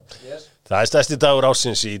Það stærsti dagur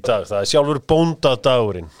ársins í dag. Það sjálfur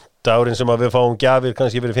bóndadagurinn. Dagurinn sem að við fáum gjafir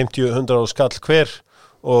kannski fyrir 50-100 skall hver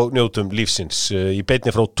og njótum lífsins. Í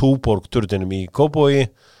beinni frá Túborg turninum í Kópavogi.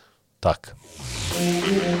 Takk.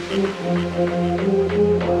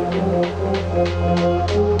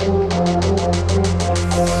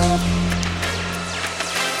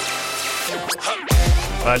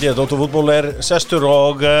 Það er Dr. Fútból sestur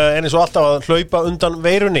og eins og alltaf að hlaupa undan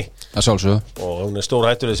veirunni. Það sjálfsögðu. Og hún stór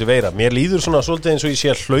hættur þessi veira. Mér líður svona svolítið eins og ég sé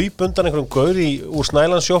að hlaupa undan einhverjum gaur úr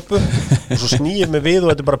Snælandssjoppu og svo snýið mig við og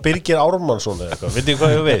þetta er bara Birgir Ármannsson eða eitthvað. Vitið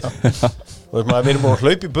hvað ég við? Og við erum búin að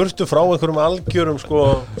hlaupa í burtu frá einhverjum algjörum sko,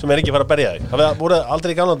 sem ekki fara að berja þig. Það voru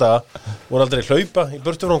aldrei í gamla daga, voru aldrei hlaupa í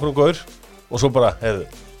burtu frá einhverjum gaur og svo bara,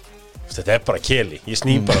 þetta er bara keli, ég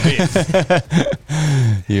sný bara við.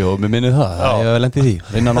 Jú, mér minnir það, ég hef lent í því.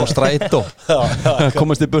 Reyna ná strætó,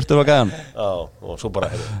 komast í burtu frá gæðan. Já, og svo bara,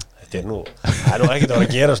 það er nú ekkert að vera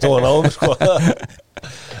að gera stóðan á mig, sko.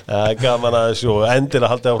 Gaman að þessu,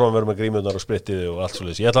 endilega haldið áfram að vera með grímurnar og sprittið og allt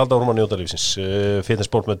svolítið. Ég ætla að halda áfram að njóta lífsins.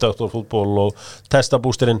 Fitnessport með Dr. Fútból og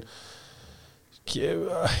testabústerinn.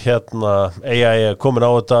 AI er komin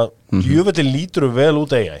á þetta. Jöfnveldi lítur vel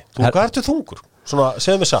út AI. Hvað ertu þungur? Svona,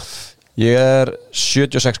 segðu mig satt. Ég er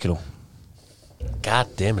 76 kíló. God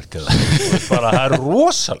damn it, bara það er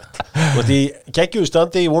rosalegt. Og þetta í geggjuðu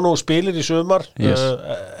standi, ég vona og spilir í sumar.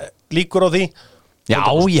 Líkur á því? Já,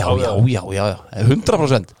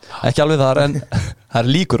 100%. Ekki alveg þar, en það er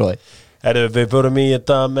líkur á því. Við förum í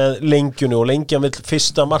þetta með lengjunni og lengjan vill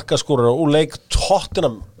fyrsta markaskorara og leik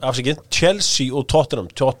Tottenham, Chelsea og Tottenham.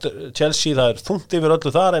 Chelsea, það er þungt yfir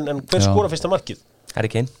öllu þar, en hver skora fyrsta markið? Harry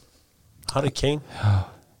Kane.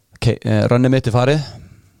 Rönni mitt í farið.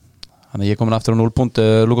 Þannig ég komin aftur á 0 pund,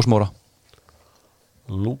 Lukas Moura.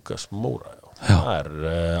 Lukas Moura, já. Það er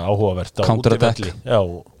áhugavert á Counter-attack. Já,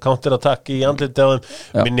 counter-attack í andliti á þeim.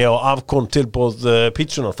 Minni á afkon tilboð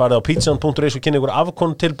pítsunar. Farið á pizza.is og kynni ykkur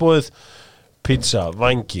afkon tilboðið. Pizza,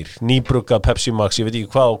 vangir, nýbrugga, Pepsi Max, ég veit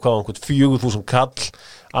ekki hvað, einhvern 4.000 kall,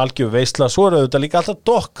 algjöf veisla. Svo er þetta líka alltaf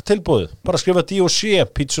dokk tilboðið. Bara skrifa D&C,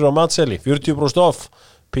 pítsur á matseli, 40% off.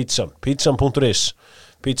 Pizza.is,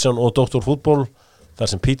 Pizzan og Dr. Fútból, þar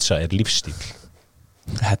sem pizza er lífstíl.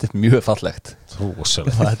 Þetta er mjög fallegt.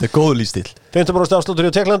 Þetta er góð lífstíl. 15% afsláttur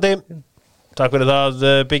í Teklandi. Takk fyrir það,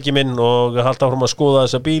 Biggi minn, og halda áfram að skoða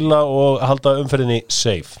þessa bíla og halda umferðinni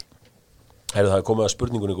safe. Það er komið að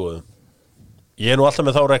spurningunni góðu. Ég er nú alltaf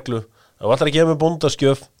með þá reglu, ef alltaf að gefa mig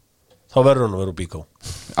bóndaskjöf, þá verður hann að vera úr bíkó.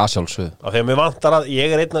 Að sjálfsögðu. Af því að mér vantar að, ég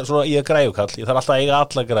er einna svona, ég er græjukall, ég þarf alltaf að eiga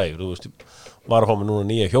alla græjur, þú veist, var að fá mér núna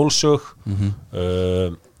nýja hjólsög,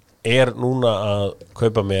 er núna að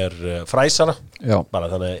kaupa mér fræsara. Já. Bara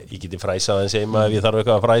þannig að ég geti fræsað en segjum að ef ég þarf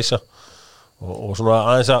eitthvað að fræsa og svona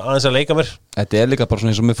aðeins að leika mér. Þetta er líka bara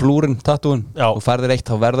svona eins og með flúrin, tattúin. Já. Og færðir eitt,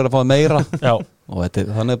 þá verður að fá meira. Já. Og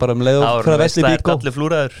þannig bara leið og fyrir að veist í bíkó. Allir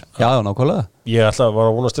flúraður. Já, nákvæmlega. Ég var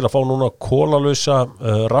að vonast til að fá núna kólalausa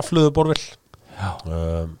rafluðuborvill. Já.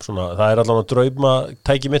 Svona, það er allan að drauma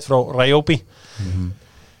tæki mitt frá Ryobi.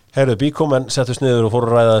 Herðu, bíkómenn settust niður og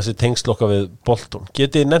fóru að ræða þessi tengslokka við Bolton.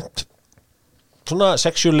 Getið nefnt svona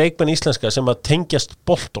 60 leikmenn íslenska sem að tengjast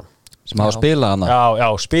Bolton. Sem hafa spilað hana.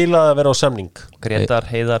 Já, spilað að vera á samning. Grétar,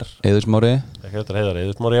 Heiðar. Eiðursmári,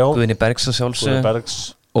 já. Guðni Bergs að sjálfsög. Guðni Bergs.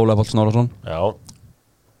 Ólaf Páll Snorrason. Já.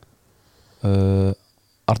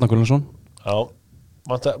 Arnar Gullarsson. Já.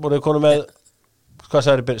 Voruð konum með, hvað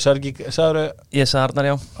sagður? Ég sagði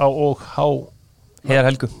Arnar, já. Á og Há.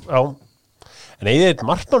 Heiðar Helgu. Já. En eigið eitt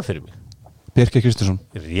markmann fyrir mig. Birkir Kristinsson.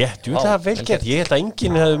 Rétt, jú, það er vel gert. Ég held að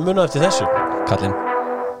enginn hefði munað eftir þessu. Kallinn.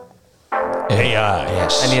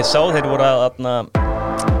 Yes. En ég sá þeir voru að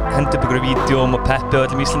henda upp ykkur í vídeóm og Peppi og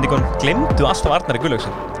öllum Íslendingun. Glemdu alltaf Arnari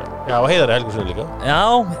Gullarsson. Já, og Heiðar Helgusson líka. Já,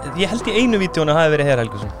 ég held í einu vídeónu hafi verið Heiðar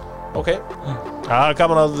Helgusson. Ok. Já,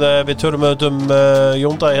 gaman að við törum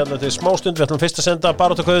Jónda hérna til smástund. Við ætlum fyrst að senda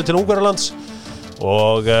baráttukauðu til Ungverjalands.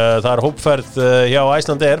 Og það er hópferð hjá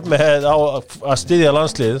Icelandair með að styðja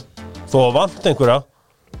landslið. Þó að vant einhverja,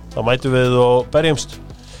 þá mætum við og berjumst.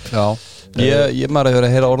 Já, ég maður hefur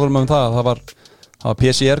að heyra orðum það. Það var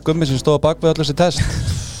PCR Gummi sem stóð bak við allir þessi test.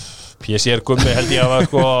 PCR Gummi held ég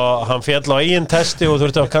að hann féll á eigin testi og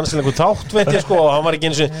þurfti að cancela einhver þátt, veit ég og hann var ekki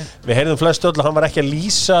eins og, við heyrðum flest öll að hann var ekki að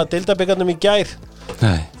lýsa deildabikarnum í gær.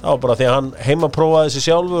 Nei. Það var bara því að hann heimaprófaði sig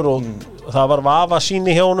sjálfur og það var vafa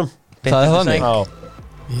síni hjá honum. Það er þannig.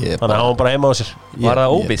 Þannig að hann var bara heima á sér. Var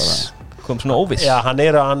það óviss? Kom svona óviss? Já,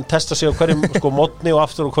 hann testa sig á hverjum mótni og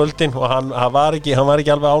aftur á kvöldin og hann var ekki alveg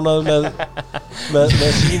ánægður með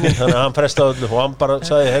sínin, þannig að hann prestaði öllu og hann bara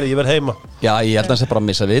sagði, herri, ég verð heima. Já, ég held að hann sé bara að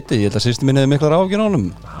missa viti, ég held að sýstu mín hefði miklar áhyggjur á honum.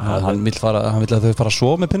 Hann vill að þau fara að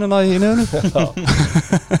sofa með pinnuna í nefnum.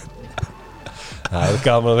 Það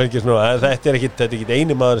gaman að fengja svona. Þetta er ekki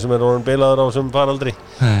eini maður sem orðin bilaður á sem faraldri.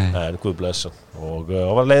 Það Guð blessa. Og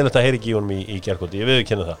var leiðilegt að heyra ekki í honum í gærkvöldi. Ég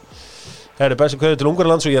viðurkenni það. Það bestu kveðjur til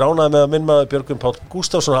Ungverjalands og ég ránaði með að minn maður Björgvin Páll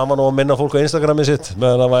Gústafsson, hann var nú að minna fólk á Instagramið sitt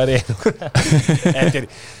meðan það væri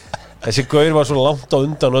þessi gaur var svo langt á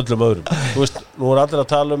undan öllum öðrum. Þú veist, nú allir að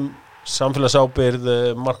tala samfélagsábyrgð,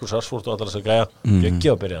 Markus Rashford og allar þess að gæja. Bjöggi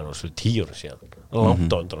á byrjaðan og svo 10 ára síðan. Langt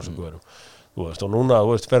á undan þessum gaurum. Þú veist, og núna, þú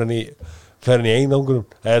veist, fer hann í einangurum,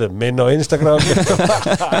 minn á Instagram.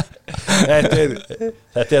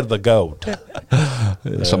 Þetta er the goat.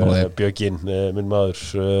 Bjöggin, minn maður.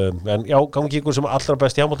 En já, gangi ykkur sem allra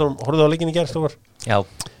best í handboltanum. Horfðu á leikinn í gerð, Stofar? Já,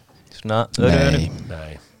 svona öðru.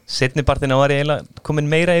 Nei. Seinni partin var ég eiginlega komin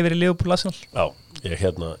meira yfir í Liverpool Arsenal. Já,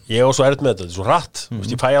 ég var svo erfitt með þetta er svo hratt,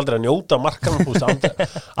 ég fæ aldrei að njóta markanum,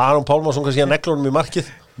 Aron Pálmarsson kannski að negla honum í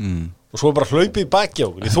markið og svo bara hlaupið í baki á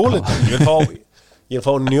okkur, ég þoli þetta ég vil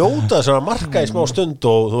fá að njóta þessara marka í smá stund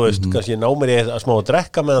og þú veist, kannski ná mér ég að smá að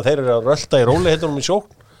drekka meðan þeir eru að rölda í rólegheitunum í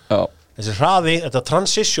sókn. Þessi hraði, þetta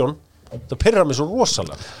transition, þetta pirrar mig svo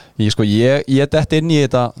rosalega. Ég dett inn í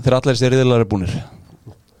þetta þegar allir þessi riðlar eru búnir.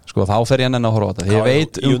 Sko þá fer ég enn að horfa á þetta. Ég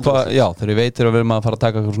veit þegar ég veit þegar við erum að fara að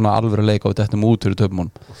taka eitthvað svona alvöru leik og þetta út fyrir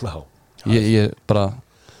töpumónum. Ég bara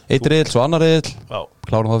eitt riðil, svo annar riðil,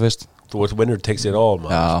 klárum það fyrst. Þú veist, winner takes it all,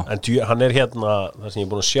 maður. En hann er hérna, það sem ég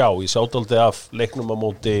er búin að sjá, ég sá dálítið af leiknum á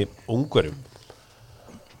móti Ungverjum.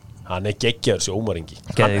 Hann er geggjaður þessi Ómaringi.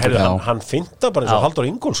 Hann finta bara eins og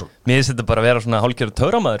Halldór Ingólfsson. Mér finnst þetta bara að vera svona hálfgerður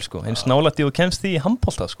töframaður, sko. Eins nálægt og kemst því í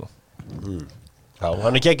handbolta, sko. Já,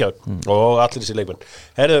 hann er geggjaður og allir þessi leikmenn.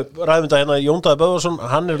 Ræðum þetta hérna, Jón Daði Böðvarsson,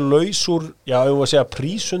 hann er laus úr, já, ef við að segja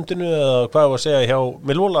prísundinu eða hvað við að segja hjá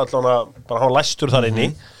Millwall, allan bara hann læstur þar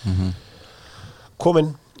inni.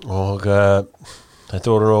 Kominn og þetta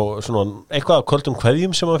voru nú svona eitthvað af köldum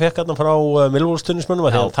kveðjum sem hann fekk hérna frá Millwall stuðningsmönnum,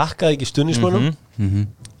 að hann þakkaði ekki stuðningsmönnum.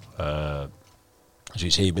 Þess að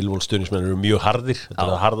ég segi, Millwall stuðningsmenn eru mjög harðir, þetta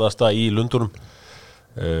er það harðasta í Lundunum.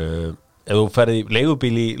 Ef þú ferði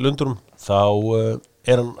leigubíl í Lundunum þá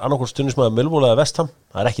er hann annarkvort stuðningsmaður Millwall eða West Ham,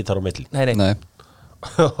 það er ekki þar á milli. Nei.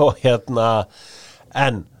 Og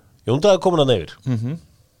en Jón Daði komin að neyfir.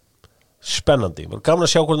 Spennandi, var gaman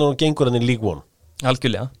að sjá hvernig hann gengur hann í League One.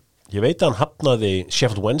 Algjörlega. Ég veit að hann hafnaði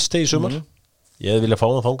Sheffield Wednesday í sumar. Ég hefði viljað fá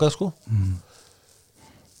hann þangað, sko.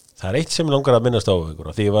 Það er eitt sem langar að minnast á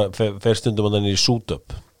ykkur, því ég fer stundum hann í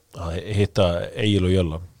Sútöp að hitta Egil og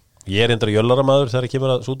Jölla. Ég er endra jöllaramæður þegar ég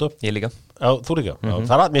kemur að Sútöp. Ég líka. Já, þú líka. Mér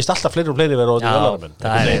finnst alltaf fleiri og fleiri vera á jöllaramenn.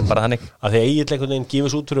 Það er bara þannig. Að því Egill einhvern veginn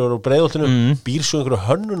gefis út fyrir Breiðholtinu, býr svo einhverju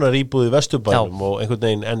hönnunaríbúð í Vesturbænum og einhvern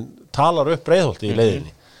veginn en talar upp Breiðholti í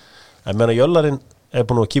leiðinni. En meðan Jöllarinn er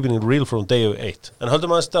búin að keeping it real from day 1. En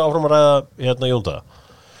höldum aðeins áfram að ræða hérna Jón Daða.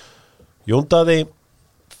 Jón Daði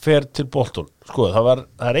fer til Bolton. Sko, það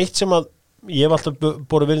er eitt sem að ég hef alltaf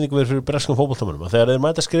borið virðingu fyrir breskum fótboltamönnum, að þegar þeir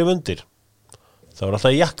mæta að skrifa undir það var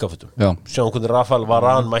alltaf í jakkafutum. Sjáum hvernig Rafael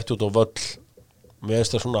Varane mætti út á völl. Mér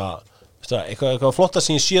finnst það svona eitthvað flotta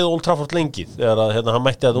sem ég séð Old Trafford lengi þegar að, hann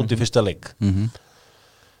mætti það út í fyrsta leik.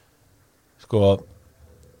 Sko,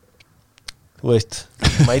 þú veist,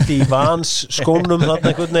 mætti í Vans skónum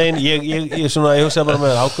þarna einhvern veginn. Ég hugsa bara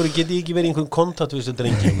með ákveður geti ég ekki verið í einhvern kontakt við þessu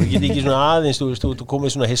drengi. Ég geti ekki svona aðeins, þú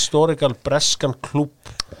komið svona historical breskan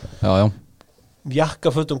klúbb. Já.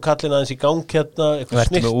 Jakkafötum kallin aðeins í gang hérna, eitthvað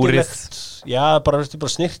snirtilegt. Já, bara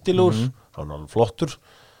snirtilur. Hann er alveg flottur.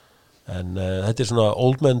 En þetta er svona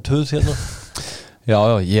old man töð hérna. Já,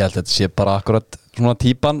 ég held að þetta sé bara akkurat svona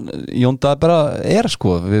típan Jón Daði bara er,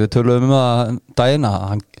 sko. Við töluðum það daginn að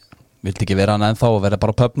hann vildi ekki vera hann ennþá og vera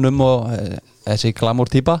bara á pöpnum og þessi glamúr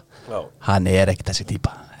típa. Hann er ekkert þessi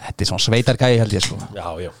típa. Þetta er svona sveitargæi held ég, sko. Já.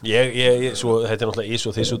 Svo, þetta er náttúrulega ís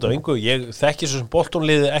og þess út af yngu. Ég þekki svo sem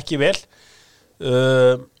Boltonliðið ekki vel.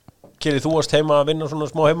 Keri, þú varst heima að vinna svona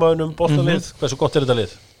smá heimaunum Boltonlið. Hversu gott er þetta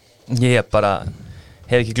lið? Ég bara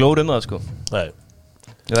hef ekki glóru það, sko. Nei.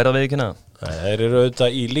 Ég verði að viðurkenna það. Nei, þeir eru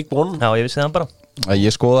auðvitað í League One. Já, ég vissi það bara.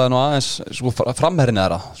 Ég skoðaði nú aðeins sko, framherrinni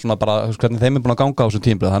þeirra, svona bara hvernig þeim er búin að ganga á þessum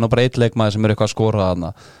tímbil. Það er nú bara eitt leikmaður sem er eitthvað að skora þarna.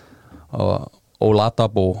 Og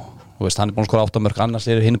Oladabo, þú veist, hann er búin að skora 8 mörk, annars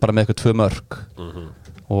er hinn bara með eitthvað 2 mörk.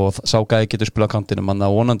 Og sá gæði getur spilað á kantinum, þannig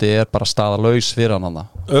að vonandi er bara staða laus fyrir hann.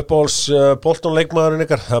 Uppáhalds Bolton leikmaðurinn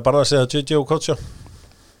ykkar, það er bara að segja Gigi og Kotsjá.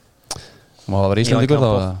 Það var Íslandíkur þá.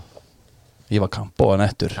 Ég var Kampo og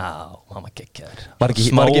nettur. Já, hann var geggjaður.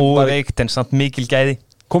 Smá veikt en samt mikil gæði.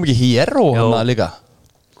 Kom ekki Hierro hann líka?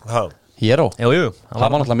 Hierro? Jú. Það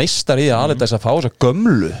var náttúrulega meistar í að Alidas að fá þess að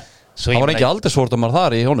gömlu. Það var ekki aldursvortumar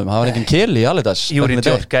þar í honum. Það var ekki Keli í Alidas. Júri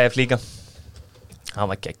Djorkaeff líka. Hann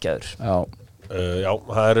var geggjaður. Já. Já,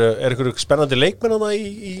 það einhverju spennandi leikmenn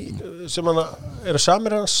sem eru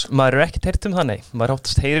samir hans. Maður ekkert heyrt það, nei. Maður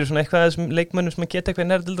oftast heyrir svona eitthvað af þessum leikmennum sem geta eitthvað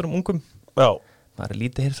nærðildur ungum. Já. Maður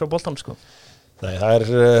lítið heyrt frá boltanum, sko. Nei,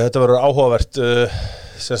 þetta verður áhugavert.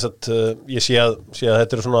 Ég sé að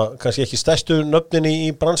þetta eru svona kannski ekki stærstu nöfnin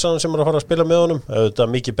í bransanum sem að fara að spila með honum.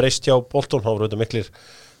 Þetta mikið breyst hjá Bolton, þá eru þetta miklir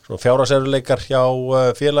svona fjárhagserfiðleikar hjá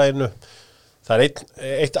félaginu. Það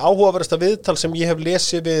eitt áhugaverðasta viðtal sem ég hef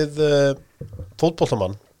lesið við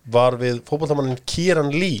fótboltamann var við fótboltamannin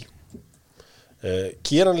Kieran Lee.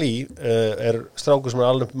 Kieran Lee strákur sem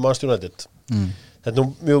alveg Manchester United. Þetta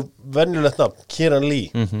er mjög venjulegt nafn, Kieran Lee.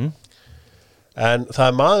 En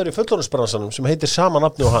það maður í fullorðinsbransanum sem heitir sama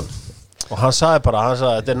nafni og hann. Og hann sagði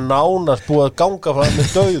þetta nánast búið að ganga frá með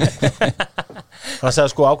dauð. Hann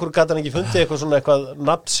sagði sko, á hverju gat hann ekki fundið eitthvað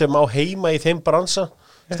nafn sem á heima í þeim bransa.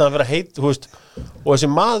 Það vera heit, og þessi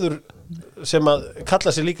maður sem að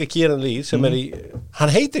kalla sig líka Kieran Lee sem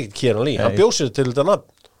hann heitir ekki Kieran Lee, hann bjóð sér til þetta nafn.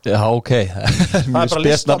 Já, ok. Mjög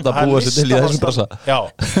spes nafn að búa sér til í þessum bransa. Já,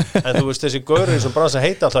 en þú veist þessi gaurinn sem bransa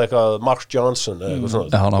heita alltaf eitthvað Mark Johnson eitthvað svona.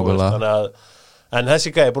 Já, nákvæmlega. En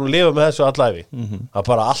þessi gæði er búin að lifa með þessu allæfi. Það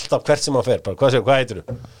bara alltaf hvert sem hann fer, hvað heitir þú?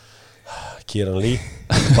 Kieran Lee.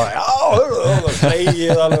 Bara, já,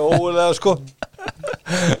 slegið alveg ógulega, sko.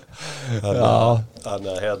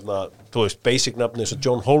 Þannig að þú veist, basic nafni eins og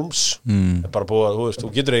John Holmes er bara búið að, þú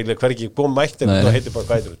getur eiginlega hvergi búið mætt en þú heitir bara,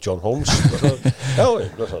 hvað heitir þú? John Holmes?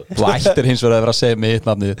 Þú ættir hins vegar að vera safe með hitt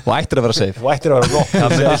nafni. Þú ættir að vera safe. Þú ættir að vera rock. Það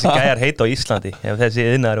myndi þessi gæjar heita á Íslandi ef þessi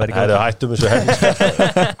iðnaður væri ekki. Það hættum þessu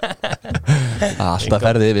Alltaf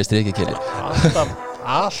ferðið við strikikili.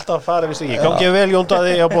 Alltaf farið við strikikili. Gangið vel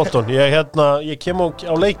Jóndaði á Bolton. Ég kem á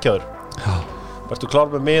leikjaður. Vertu klár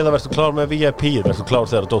með miða, vertu klár með VIP, vertu klár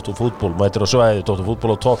þegar Dóttur fútból mætir á svæði, Dóttur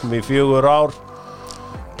fútból á toppnum í 4 ár.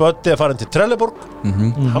 Böddi farin til Trelleborg.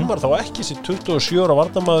 Hann var þá ekki sér 27 ára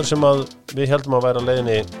varnarmaður sem við heldum að væra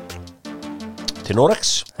leiðinni til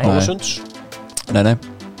Norex, Álasunds. Nei.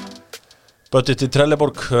 Böddi til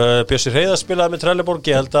Trelleborg, Bjössi Hreiðar spilaði með Trelleborg,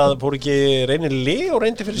 ég held að fór ekki Reynir Leo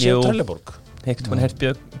reyndi fyrir sig á Trelleborg. Ekkert mann heyrt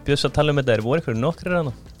Bjössi að tala þetta, voru einhverju nokkrir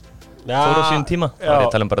hana? Fóru á sín tíma, það er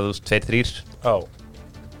tala bara 2-3. Já,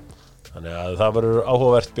 þannig að það verður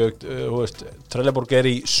áhugavert Björg, Trelleborg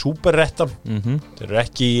í súperrettan, þeir eru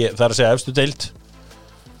ekki, það er að segja efstu deild.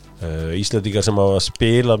 Íslendingar sem hafa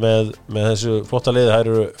spilað með þessu flotta liði, það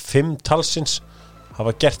eru 5 talsins,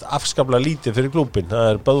 hafa gert afskaplega lítið fyrir klúbin. Það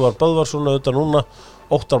er Böðvar Böðvarsson auðvitað núna,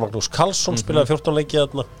 Óttar Magnús Karlsson spilaði 14 leiki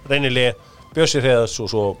þarna, Reynir Lea, Bjössi Hreiðars og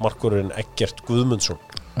svo markurinn Eggert Guðmundsson.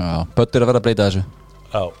 Já, Böddi að vera að breyta þessu.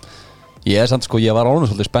 Já. Ég samt sko, ég var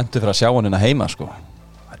alveg svolítið spenntur fyrir að sjá hann hérna heima sko.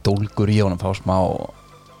 Dólgur í honum, fá smá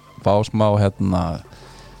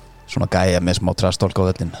svona gæja með smá trastólk á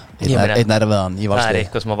völlin. Einn erfiðan í valstið. Það er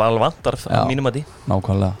eitthvað sem að val vantar mínum að því.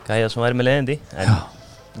 Nákvæmlega. Gæja sem væri með leiðindi, en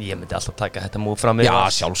ég myndi alltaf taka þetta múið fram við. Já,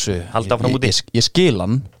 sjálfsög. Halda fram úti. Ég skil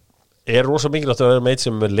hann. Er rosa mikilvægt að vera með eitt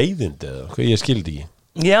sem er leiðindi eða? Ég skildi ekki.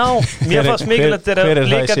 Já, mér fannst mikilvægt þegar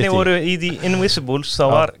leikarnir voru í The Invisibles, þá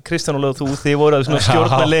var Kristján og þú, þið voru að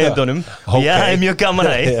stjórna leiðindunum. Já, það er mjög gaman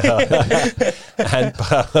að En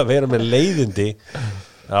bara að vera með leiðindi,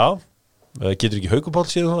 já, getur ekki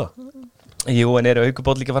Haukupáll síðan það? Jú, en eru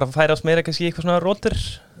Haukupáll líka að fara að færa ás meira kannski eitthvað svona rótir,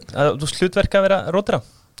 að þú slutverka að vera rótira?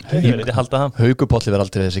 Ég myndi halda það. Haukupáll er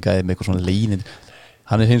aldrei þessi gæði með eitthvað svona leiðindi.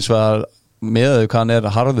 Hann er hins vegar, með þau hvað hann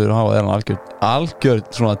er harður, þá er hann algjör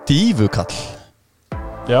svona dífukall.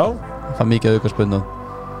 Já. Það mikið aukaspennum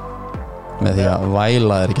með því að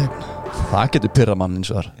væla þér í gegn. Það getur pyrra mann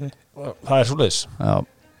eins og þar. Það er svoleiðis. Já.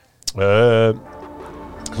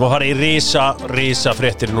 Svo fara í risa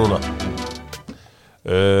fréttir núna.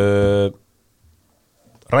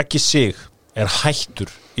 Raggi Sig er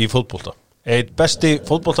hættur í fótbolta. Eitt besti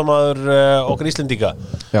fótboltamaður okkar Íslendinga.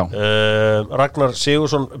 Ragnar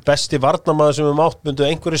Sigursson, besti varnarmaður sem við mátt, myndu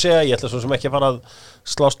einhverju segja. Ég ætla svo sem ekki að fara að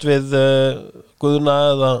slást við Guðna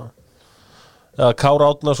eða Kára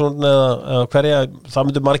Árnason eða hverja. Það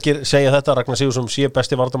myndu margir segja þetta. Ragnar Sigursson sé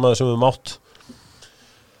besti varnarmaður sem við mátt.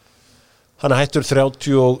 Hann er hættur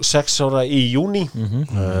 36 ára í júní.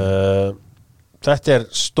 Þetta er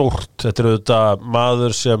stórt, þetta er auðvitað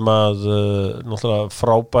maður sem náttúrulega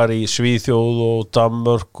frábær í Svíþjóð og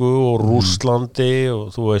Danmörku og Rússlandi og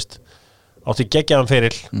þú veist, átti geggjaðan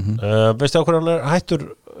feril. Veistu á hverju hann er hættur,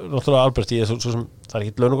 náttúrulega Albert, það er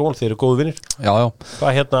ekki launungamál, þeir eru góðu vinir. Já. Hvað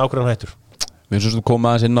á hverju hann hættur? Við erum komið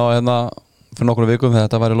aðeins inn á fyrir nokkrum vikum þegar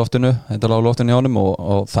þetta var í loftinu, þetta lág loftinu í honum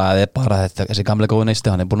og það er bara þessi gamle góðu neisti,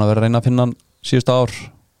 hann er búin að vera að reyna að finna hann síðustu ár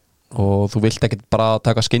og þú vilt ekkert bara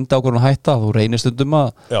taka skynda ákvörðun að hætta, þú reynir stundum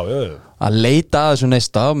að leita að þessu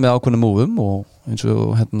neista með ákvörðunum múfum og eins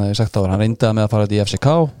og ég sagt áður, hann reyndaði með að fara þetta í FCK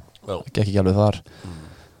gekk ekki alveg þar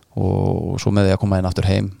og svo með því að koma inn aftur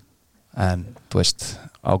heim en þú veist,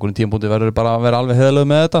 ákvörðun tímapunkti verður bara að vera alveg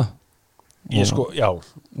heiðalög með þetta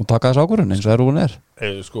og taka þessu ákvörðun eins og Rúben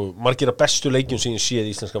margir af bestu leikjum sem ég séð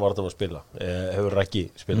íslenska varnarmann spila hefur ekki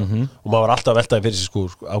spilað og maður var alltaf veltaði fyrir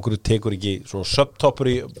sig ákvörðu tekur ekki svona subtoppur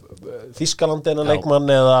í Þýskalandi en leikmann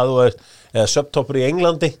eða subtoppur í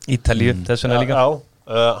Englandi Ítalíu, þess vegna líka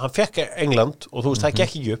hann fekk England og þú veist það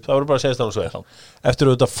gekk ekki upp það voru bara að segja þannig svo eftir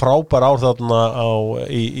þetta frábær ár þarna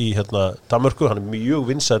í Danmörku, hann mjög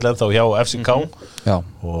vinsæll ennþá hjá FCK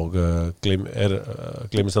og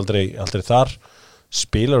gleymist aldrei þar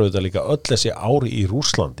spilar þetta líka öll þessi ári í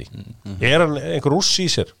Rússlandi hann einhver rúss í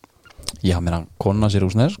sér? Já, mér hann konna sér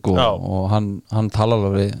rússnesku og hann talar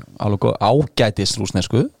alveg ágætist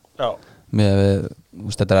rússnesku með,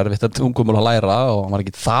 þetta erfitt að tungumál að læra og hann var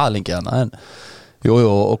ekki það lengi hana en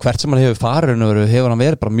og hvert sem hann hefur farið hefur hann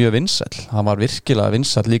verið bara mjög vinsæll hann var virkilega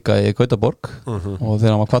vinsæll líka í Gautaborg og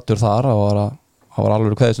þegar hann var kvaddur þar hann var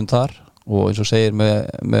alveg kveðisum þar og eins og segir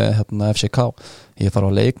með FCK ég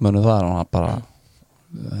fara á leikmönu þar og hann bara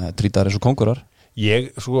trýtar eins og kongurar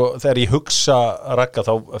þegar ég hugsa Ragga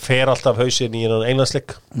þá fer alltaf hausinn í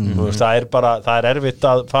einlandsleik það er erfitt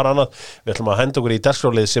að fara annað við ætlum að henda okkur í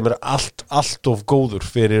dagskrálið sem er allt of góður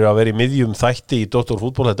fyrir að vera í miðjum þætti í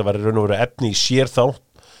Dóttorfútból, þetta verður raun og veru efni í sér þá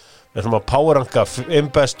við ætlum að powerranka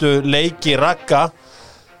bestu leiki Ragga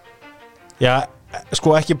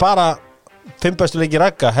ekki bara 5 bestu leiki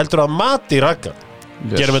Ragga heldur að mati Ragga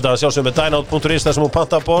gerum þetta sjálfsögum með dynout.is þar sem hún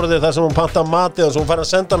panta borðið, þar sem hún panta matið og svo hún fær að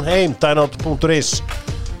senda hann heim, dynout.is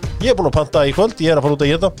ég er búin að panta í kvöld, ég er að fara út að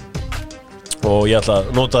geta og ég ætla að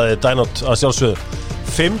nota þið Dynout að sjálfsögum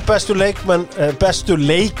 5 bestu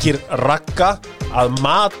leikir Ragga að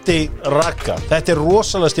mati Ragga þetta er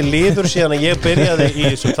rosalegasti liður síðan að ég byrjaði í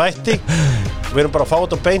þessu þætti við erum bara að fá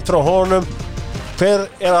þetta beint frá honum hver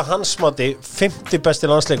er að hans mati 50 besti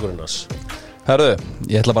landsleikurinn hans? Herru,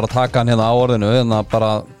 ég ætla bara að taka hann hérna á orðinu en að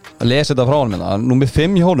bara lesa þetta frá hann minna. Númer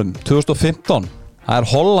 5 í hólum, 2015 það er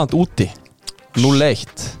Holland úti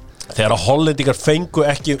 0-1 þegar að hollendingar fengu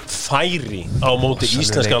ekki færi á móti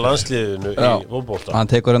íslenska landsliðinu í fótbolta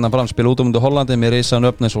hann tekur hérna fram, spila út um Hollandi með Risan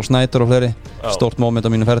Öfnes og Snædur og fleiri stórt moment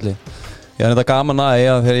á mínu ferli ég er þetta gaman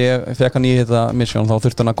að þegar ég fekk hann í þetta mission þá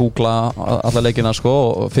þurfti hann að googla alla leikina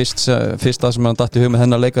og fyrsta sem hann datt í hug með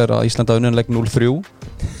hennar leika er að Íslanda unnið leik 0-3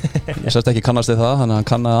 ég sérst ekki kannast þið það þannig að hann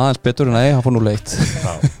kannaði aðeins betur en hann fór 0-1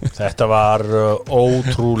 þetta var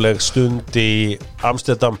ótrúleg stund í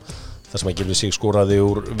Amsterdam þar sem að Gylfi Sig skoraði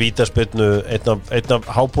úr vítaspyrnu einn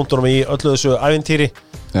af hápunktunum í öllu þessu ævintýri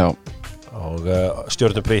og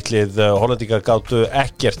stjörnupritlið hollendingar gátu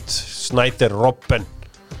ekkert Snyder, Robben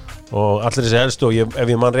og allir þessi helstu og ef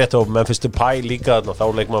ég mann rétt á Memphis Depay líka þá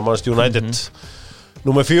leik maður Manchester United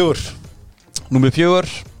Númer 4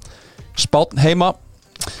 Spánn heima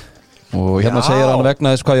og hérna segir hann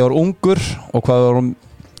vegna þess hvað ég var ungur og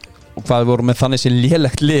hvað við vorum með þannig sem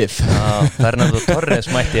lélegt lið Fernando Torres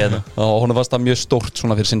mætti hérna og hún var það mjög stórt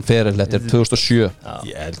svona fyrir sinn feril þetta er 2007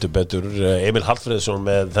 ég heldur betur Emil Hallfreðsson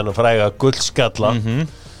með þennan fræga gullskalla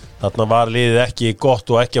þarna var liðið ekki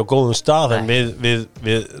gott og ekki á góðum stað en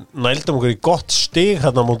við nældum okkur í gott stig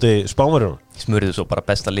hérna á móti Spánverjunum smurðið svo bara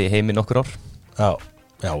besta lið heimi nokkur ár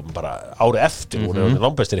já bara ári eftir voru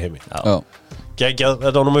langbestir heimi geggjað,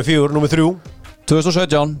 þetta var nummer 4, nummer 3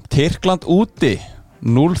 2017, Tyrkland úti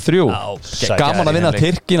 0-3 gaman að vinna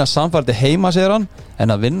Tyrkina samfældi heima segir hann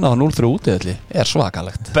en að vinna á 0-3 úti er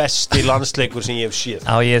svakalegt besti landsleikur sem ég hef séð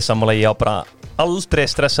ég er sammála, ég á bara aldrei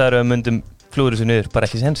stressaður myndum flúður þessu niður, bara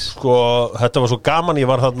ekki sens þetta var svo gaman, ég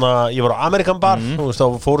var á Amerikan bar þá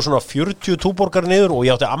fóru svona 40 túborgar niður og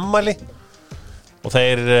ég átti ammæli og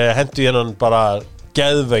þeir hendu hennan bara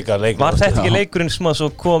geðveika leikur var þetta ekki leikurinn sem að svo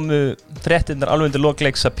komu fréttinnar alveg undir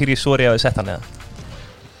lokleiks að Píri Sori hafi sett hann eða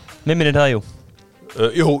mér minnir það,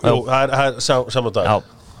 jú, það er saman dag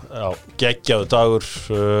geggjaðu dagur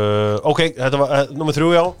ok, þetta var nummer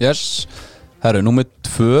 3 yes, herru, nummer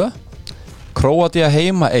 2 Króatía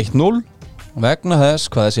heima 1-0 vegna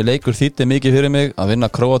þess hvað þessi leikur þýddi mikið fyrir mig að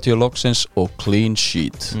vinna Króatíu loksins og clean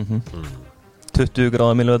sheet 20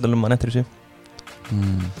 gráða miljöðalum að nettur þessu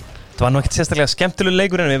það var nú ekkert sérstaklega skemmtileg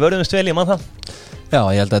leikur en við vörðumst vel í mann það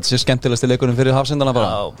ég held að þetta sé skemmtilegsti leikurinn fyrir hafsendana bara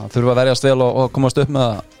það þurfa að verjast vel og komast upp með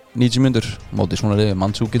 90 mínútur móti svona liði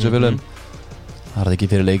Mandzukic og Willem það er ekki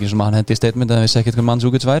fyrir leikin sem hann hendi í statement en við sé ekkert hvað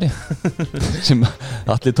Mandzukic væri sem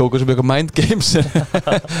allir tóku sem eitthvað mind games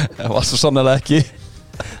það var svo sannlega ekki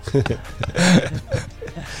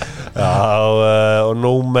og og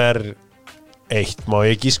númer 1, má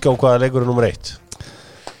ég gíska á hvaða leikur númer 1?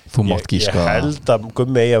 Þú mátt gíska Ég held að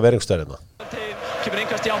Gummi eigi að vera einhverstaðar Kemur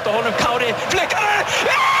yngast í átt á honum, Kári, flikkar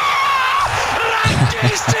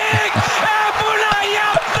Raggi Sig búinn að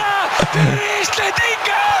jafna fyrir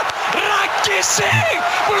Íslendinga Raggi Sig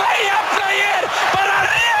búinn að jafna hér bara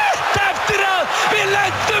rétt eftir að við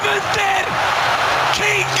lendum undir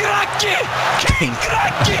King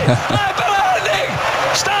Raggi það bara hannig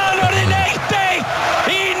staðan orðin 1-1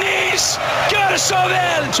 í Nýs gjör svo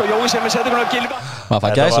vel svo Jói sem við setjum hún á Gylfa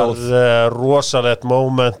Þetta var rosalegt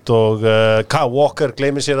moment og K. Walker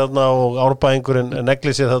gleymir sér þarna og Árbæðingurinn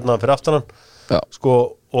neglir sér þarna fyrir aftanan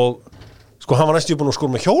sko hann var næstu búinn að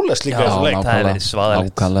skora með hjólest líka þessu leik það verið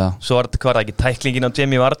svaðalegt svo var þetta ekki tæklingin á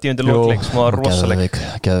Jamie Vardy undir lókleik sem var rosaleg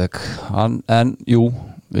geðveik en jú,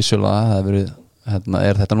 vissulega það verið,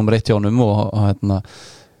 þetta nummer 1 hjá honum og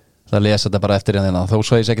það lesa þetta bara eftir hérna þó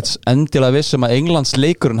svo ég sé ekkert endilega vissum að Englands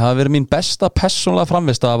leikurinn hafi verið mín besta persónulega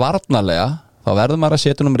framvista varnarlega þá verður maður að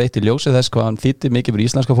setja nummer 1 í ljósið þess hvað hann þýddi mikið fyrir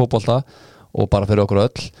íslenska fótbolta og bara fyrir okkur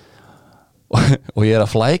öll og ég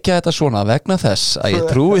að flækja þetta svona vegna þess að ég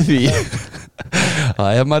trúi því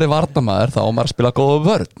að ef maður varnarmaður þá maður að spila góða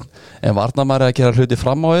vörn en varnarmaður að gera hluti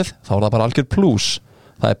fram á við þá það bara algjör plús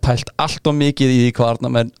það pælt allt og mikið í hvað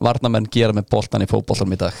varnarmenn gera með boltan í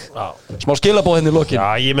fótboltanum í dag smá skilabóð henni í lokin Já,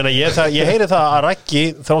 ég meina, ég heyri það að Raggi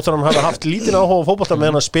þáttur hann hafi haft lítinn áhuga á fótbolta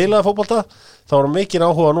meðan hann spilaði fótbolta þá var hann mikið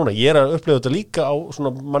áhuga núna ég að upplifa þetta líka á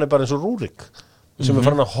svona, mann bara eins og Rúrik sem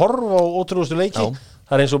farin að horfa á ótrúlustu leiki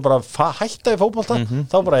það eins og bara hætta í fótbolta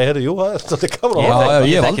þá bara, jú, þetta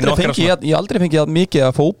gaman ég aldrei fengið mikið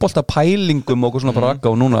að fótbolta pælingum og svona bara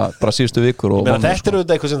Ragga og núna bara síðustu vikur þetta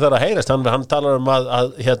auðvitað eitthvað sem það að heyrast hann talar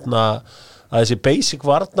að þessi basic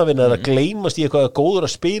varnavinn að gleymast í eitthvað góður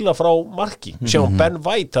að spila frá marki sjá Ben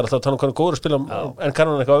White, það er alltaf að tala hvað góður að spila en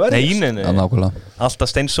kann hann eitthvað að verðast Nei,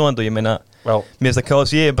 alltaf steinsóðand og ég meina mér finnst að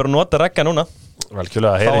KSI ég bara nota Ragga núna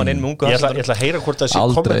Algjörlega, ég ætla að heyra hvort það sé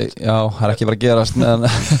aldrei, já, það er ekki bara að gerast meðan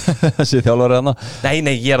þessi þjálfari hana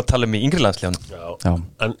Nei, ég er að tala í yngri landsliðan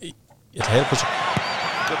en ég ætla að heyra hvort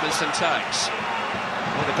Goodmanson takes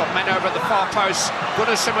they've got men over at the far post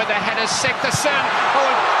Goodmanson with the header, Sigthorsson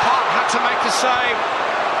Park had to make the save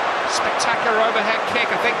spectacular overhead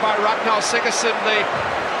kick I think by Ragnar Sigurðsson the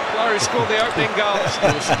player who scored the opening goal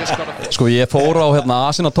Sko ég fór á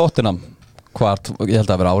Arsenal Tottenham ég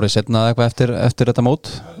held að vera árið setna eða eitthvað eftir þetta mót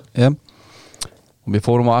og við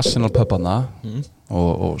fórum á Arsenal pubana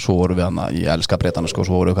og svo vorum við hana ég elska bretana sko,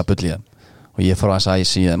 svo vorum við eitthvað bull í þeim og ég fór að sæði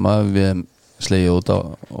síðan við slegið út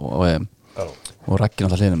og Raggi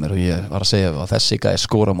náttúrulega hliðin mér og ég var að segja að þessi gæði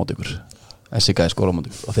skora mót ykkur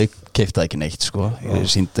og þeir keiftaði ekki neitt sko ég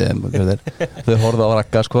sýndi þau horfðu á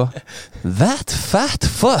Ragga sko that fat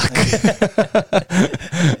fuck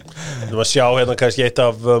Við erum að sjá kannski eitt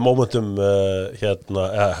af momentum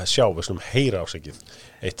við slum heyra ásækið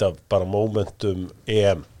eitt af bara momentum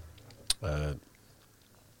EM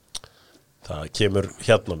það kemur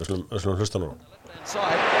við slum hlusta núna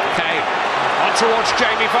Okay, on towards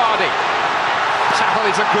Jamie Vardy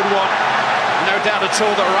tackle is a good one no doubt at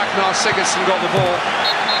all that Ragnar Sigurðsson got the ball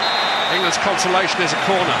England's consolation is a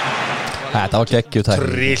corner Þetta var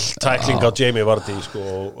geggjutækling Trilltækling á Jamie Vardy sko,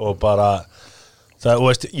 og bara það,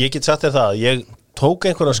 veist, ég get sagt þér það ég tók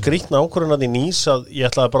einhverja skrýtna ákvörðun í Nýs að ég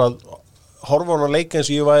ætlaði bara að horfa hann að leika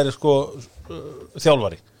eins og ég væri sko,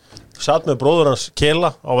 þjálfari satt með bróður hans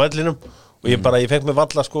Kela á vellinum og ég fekk mig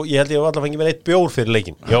valla sko, ég held ég valla fengið mér 1 bjór fyrir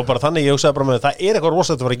leikin ég var bara þannig, ég hugsaði bara með það eitthvað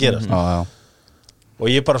rosalegt að fara að gerast og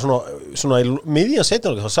ég bara svona í miðjan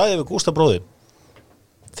setjum þá sagði ég við Gústa bróðir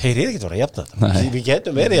þeir ekkert að vera að jafna þetta við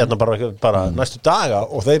getum verið hérna bara næstu daga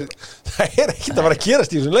og það ekkert að vera að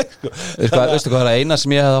gerast í þessum leik sko. Veistu hvað er eina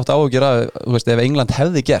sem ég hefði átt áhugjur af ef England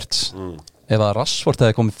hefði gert ef að Rashford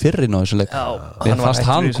hefði komið fyrr inn á þessum leik mér fannst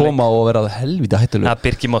hann koma og vera helvítið hættulegur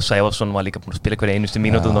Birkir Már Sævarsson var líka búin að spila hverja einustu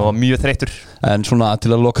mínútu og það var mjög þreyttur en svona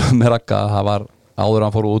til að loka með Ragga það var áður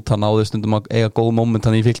hann fór út, hann náði stundum að eiga góð moment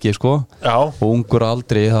hann í fylki sko og ungur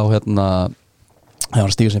aldrei þá ef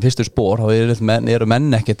hann stígur sem fyrstur spór þá eru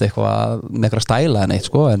menn ekkert eitthvað með eitthvað stæla en eitt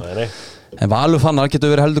sko en Valur Fannar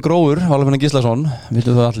getur verið heldur grófur Valur Fannar Gíslason,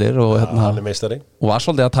 vildu þau allir og hann er meistari og var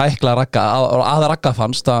svolítið að tækla Ragga að Ragga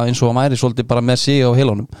fannst eins og hann væri svolítið bara með sig á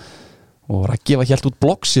heilunum og Raggi var helt út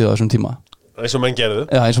bloggsíðu á þessum tíma eins og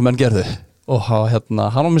menn gerðu og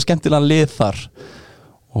hann var með skemmtilegan lið þar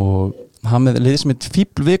og hann með liðið sem heit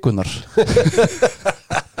Fíblvikunar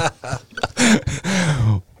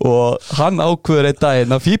og hann ákveður einn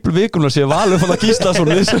daginn að Fíblvikunar sé Valur Fannar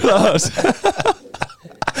Gíslason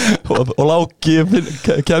og Láki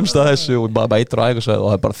kemst að þessu og bara mætur á ægusvæð og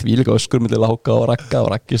það er bara þvílíka öskur milli Láka og Ragga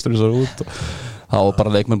og Raggi strusar út og Það var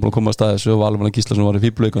bara leikmenn búin að koma að staði þessu og Valur Gíslason var í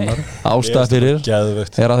fíbluikunar ástæða fyrir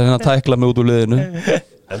er að hérna tækla mig út úr liðinu.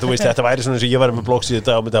 En þú veist, þetta væri svona eins og ég var með bloggsíðu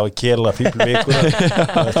þetta og myndi að hafa kela fíbluikuna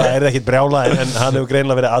það ekkit brjála en hann hefur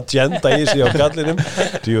greinilega verið agenda í sig á gallinum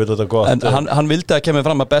þú veit þetta gott. En hann vildi að kemur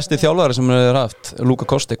fram að besti þjálfari sem hann hefur haft, Luka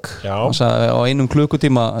Kostic. Hann sagði á 1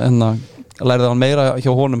 klukkutíma lærði hann meira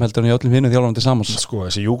hjá honum heldur en hjá öllum hinum þjálfarandi samans. Sko,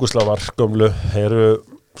 þessi Júgoslavar gömlu eru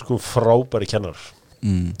sko frábæri kennar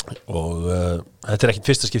og þetta er ekkit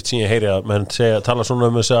fyrsta skipt sem ég heyri að menn tala svona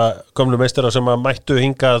þessa gömlu meistara sem að mættu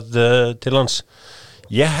hingað til lands.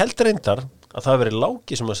 Ég held reyndar að það veri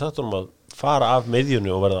Láki sem að sagt honum að fara af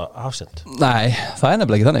miðjunni og verða afsend. Nei, það er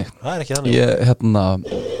nefnilega ekki þannig. Það er ekki þannig.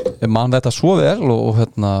 Ég man þetta svo vel og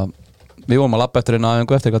við vorum að labba eftir einu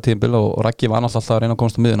aðeingu eftir eitthvað tímabil og Raggi var alltaf að reyna að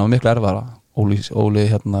komast á miðjunni, það var miklu erfara. Óli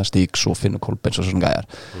Stíks og Finnur Kolbeins og svona gæjar.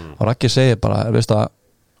 Og Raggi segir bara, veist að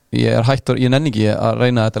ég er hættur, ég nenni ekki að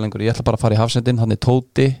reyna þetta lengur, ég ætla bara að fara í hafsendin, þannig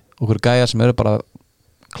Tóti og okkur gæjar sem eru bara að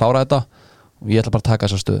klára þetta og ég ætla bara að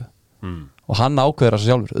taka þessa stöðu. Og hann ákveður þessu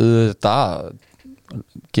sjálfur þetta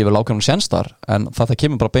gefur Lákanum sénstar en það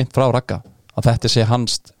kemur bara beint frá Ragga að þetta sé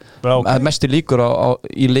hans mestu líkur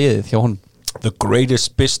í liðið hjá honum. The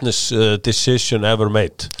greatest business decision ever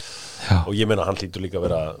made. Og ég meina hann hlýtur líka að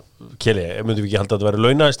vera Keli, myndum við ekki halda að þetta veri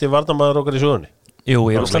launaðist í varnarmaður okkar í sögunni? Jú,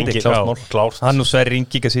 í Rússlandi, klárt. Hann og Sverrir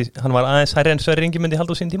Ingi, hann var aðeins hærri en Sverrir Ingi myndi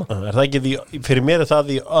halda á sín tíma. Er það ekki fyrir mér er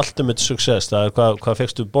það the ultimate success, það er hvað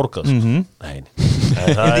fegstu borgað? Nei.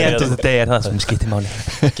 Í the end of the day er það sem skiptir máli.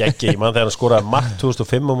 Geggi, mann þegar hann skoraði mark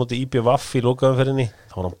 2005 á móti IBVF í lokaumferðinni,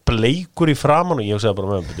 þá var hann bleikur í framan og ég hugsaði bara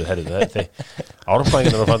með hann, herri,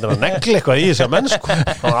 árbæðinir og fannir að negla eitthvað í þess að menn, sko.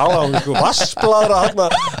 Hann var alveg sko vassbladra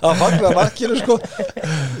að fagna markinu, sko.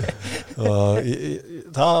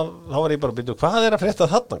 Þá var ég bara að byrja, hvað er að frétta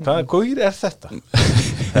þarna? Hvaða gaur er þetta?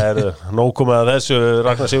 Það eru nóg komið að þessu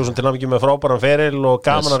Ragnar Sigurðsson til hamingju með frábæran feril og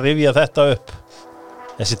gaman að rifja þetta upp.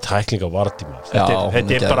 Þessi tækling á Vardíma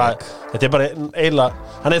þetta er bara eiginlega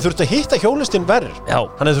hann hefði þurft að hitta hjólistinn verð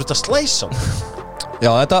hann hefði þurft að slæsa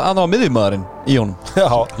Já, þetta var miðjumaðurinn í honum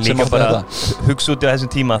líka bara hugsa út í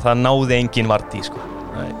þessum tíma það náði engin Vardí sko.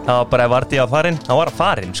 Það var bara Vardí að farin hann var að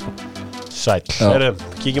farin sko. Sæll,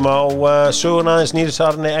 kíkjum á söguna aðeins. Níels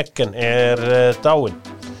Arne Eggen er dáinn.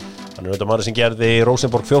 Hann er auðvitað maður sem gerði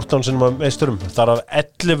Rosenborg 14 sinnum að meisturum þar af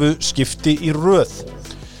 11 skipti í röð.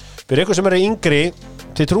 Fyrir ykkur sem eru yngri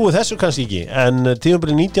þið trúið þessu kannski ekki en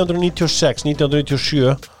tímabilið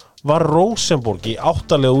 1996-1997 var Rosenborg í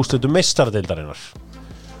 8-lega úrslitum meistaradeildarinnar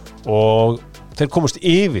og þeir komust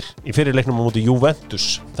yfir í fyrirleiknum á móti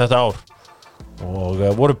Juventus þetta ár og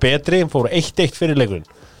voru betri, fóru 1-1 fyrirleikurinn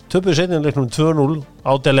töpuðu seinni leiknum 2-0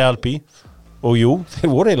 á Dele Alpi og jú, þeir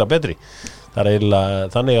voru eiginlega betri. Það er eiginlega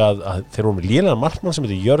þannig að þeir voru með lélegan markmann sem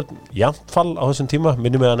heitir Jörn Jantfall á þessum tíma,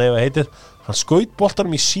 minnum með hann ef að heitir. Hann skaut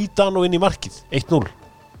boltanum í sítan og inn í markið 1-0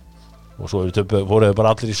 og svo voru þau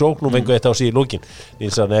bara allir í sókn og fengu eitt á sig í lókin.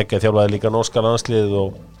 Níels Arne Eggen þjálfaði líka norska landsliðið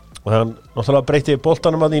og hann náttúrulega breytti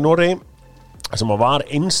boltanum að í Noregi sem var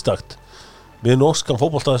einstakt við norskan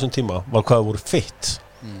fótbolta þessum tíma var hvað voru fitt.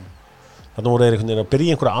 Þannig voru þeir einhvern veginn að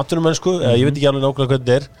byrja einhverja atvinnumennsku eða ég veit ekki alveg nákvæmlega hvernig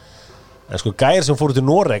þetta er en sko gæjar sem fóru til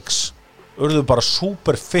Noregs urðu bara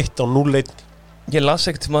super fit á 0-1. Ég las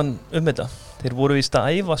ekkert mann þetta þeir voru víst að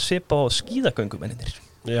æfa svipa á skíðagöngumennir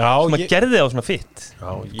sem að gerði á svona fit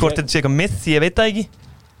hvort þetta sé eitthvað myth, ég veit það ekki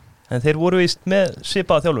en þeir voru víst með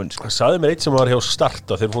svipa á þjálfun sko. Það sagði mér eitt sem var hjá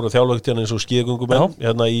Starta þeir fóru þjálfögt eins og skíðagöngumenn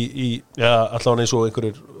hérna allavega eins og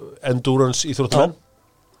einhverjir endurance íþróttamenn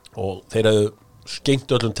og þeir hefðu skengt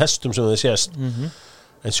öllum testum sem þið sést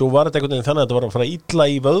en svo var þetta einhvern veginn þannig að þetta var að fara illa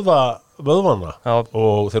í vöðvana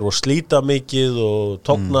og þeir voru slíta mikið og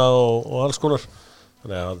togna og alls konar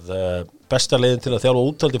þannig að besta leiðin til að þjálfa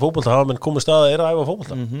úttaldi fótbolta hafa menn komið stað að æfa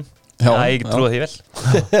fótbolta Já, ég trúi því vel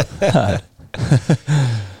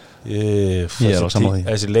Ég er á saman því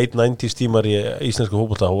Þessi late 90s tímar í íslensku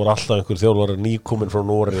fótbolta þá voru alltaf einhver þjálfari nýkomin frá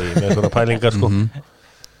Noregi með einhverja pælingar sko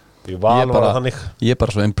Ég er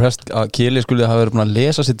bara svo impressed að Kili skulle hafa verið búin að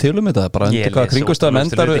lesa sér til þetta bara undir hvaða kringumstæðum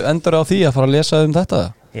endar á því að fara að lesa þetta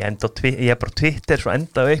Ég er bara Twitter svo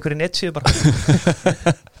enda á einhverju netsíðu bara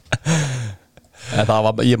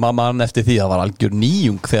Ég man eftir því að það var algjör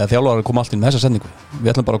nýjung þegar þjálfarar kom allt inn með þessa sendingu Við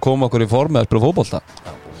ætlum bara að koma okkur í form með að spila fótbolta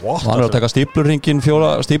Hann er að taka stíplurhringin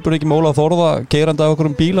með Ólaf Þórða keyrandi af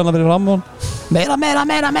okkur bílana fyrir fram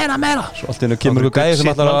meira Svo allt inn kemur ykkur gæði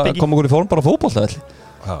sem ætlar að koma okkur í form bara fótbolta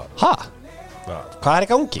Hvað er í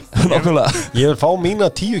gangi? Ég vil fá mína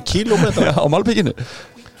 10 kilometra á malbygginu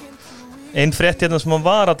Einn frétt hérna sem hann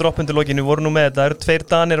var að droppa undir lokinu voru nú með þetta, það eru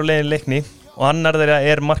 2 Danir á leiðin leikni og annar þeirra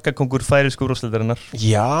er markakongur færisku úrvalsdeildarinnar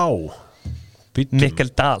Já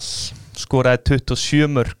Mikkel Dahl skoraði 27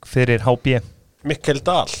 mörk fyrir HB. Mikkel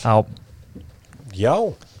Dahl. Já,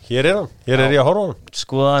 hér er hann. Hér er ég að horfa hann.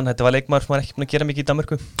 Skoðaðan, þetta var leikmaður sem var ekki búin að gera mikið í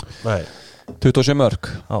Danmörku. Nei. 27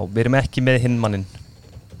 mörk. Já, við erum ekki með hinn mannin.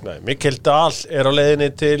 Nei, Mikkel Dahl er á leiðinni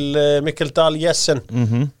til Mikkel Dahl Jessen.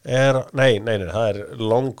 Nei, það er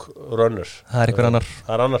long runner. Það er einhver annar.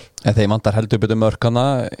 Það er annar. En þeir mandar heldur betur mörk hana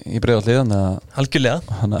í Breiðholtið.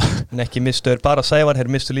 Algjörlega. En ekki mistuður bara Sævar, þeir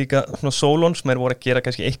mistu líka svona Solon sem voru að gera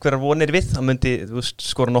kannski einhverjar vonir við. Það myndi,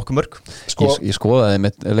 skora nokkuð mörk. Ég skoðaði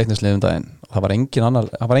með leiknisliðum daginn. Það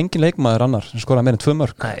var engin leikmaður annar sem skoraði meira en 2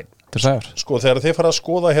 mörk. Nei. Til Sævar. Sko, þegar þið fara að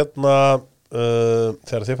skoða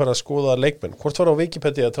þegar þið fara að skoða leikmenn, hvort var á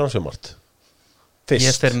Wikipedia Transfermarkt? Fyrst.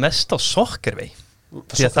 Ég fer mest á Soccerway.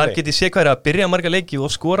 Því að þar get ég sé hvað að byrja marga leiki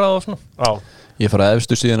og skora og svona. Já. Ég fara að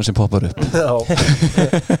efstu síðuna sem poppar upp. Já.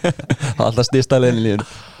 Alltaf styrsta leiðin í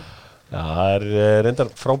lífinu. Já, það er reyndar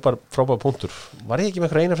frábær punktur. Var ég ekki með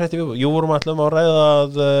eitthvað eina frétti við? Jú, vorum alltaf að ræða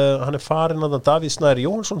að hann er farin að Davíð Snær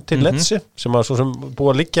Jóhansson til Lecce sem búið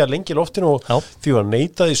að liggja lengi í loftinu og því var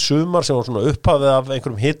neitað í sumar sem var svona upphafið af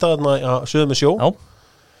einhverjum hitaðna suðum með sjó.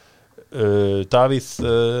 Davíð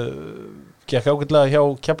gekk ágætlega hjá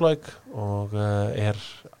Keflavík og er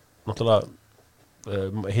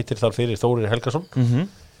náttúrulega hittir þar fyrir Þórir Helgason.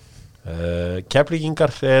 Keflvíkingar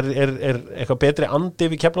er eitthvað betri andi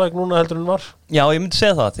við Keflavík núna heldur en var? Já, ég myndi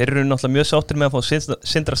segja það. Þeir eru náttúrulega mjög sáttir með að fá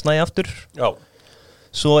Sindra Snæ aftur. Já.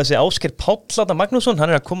 Svo þessi Ásgeir Páll Magnússon, hann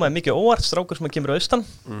er að koma mikið óvart, strákur sem að kemur austan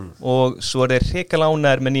og svo er þeir hrikalega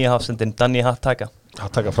ánægðir með nýja hafsendin Danni Hattaka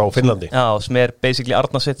frá Finnlandi. Já, sem er basically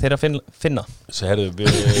Arnarsveit þeirra finna.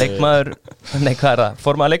 Leikmaður, hvað er það?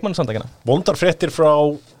 Formaður leikmannssamtakana. Vondar fréttir frá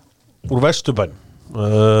úr Vesturbæn.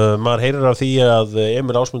 Maður heyrir af því að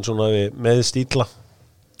Emil Ásmundsson hafi meðst illa.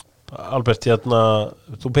 Albert,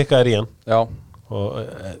 þú pikkaðir í hann. Já. Og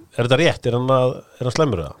er þetta rétt? Er hann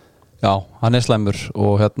slæmur eða? Já, hann er slæmur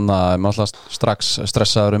og maður strax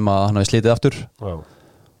stressaður að hann hafi slítið aftur. Já.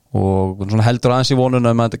 Og svona heldur aðeins í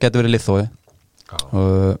vonuna að þetta getur verið liðþói.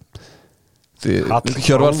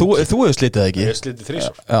 Hjörvar, þú hefur slítið ekki? Ég slítið 3.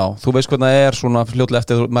 Já, þú veist hvernig það er svona fljótlega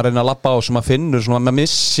eftir maður reynir að labba á sem maður finnur svona maður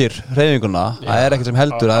missir hreyfinguna. Það er ekkert sem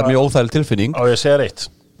heldur, það er mjög óþægileg tilfinning. Á ég að segja reitt,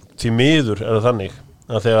 því miður er það þannig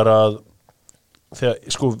að þegar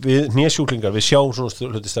sko við hnésjúklingar við sjáum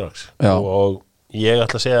svona hluti strax. Já. Og ég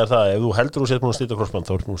ætla að segja þér það, ef þú heldur þú sett búin að slíta krossband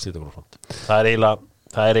þá ertu búin að slíta krossband.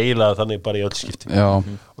 Það er eiginlega þannig bara í öll skipti. Já.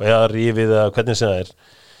 Og eða rífið eða hvernig sem það er.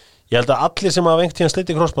 Ég held að allir sem hafa einhvern tíðan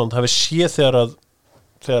slitið krossband hafi séð þegar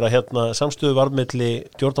að samstöðu var milli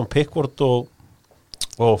Jordan Pickford og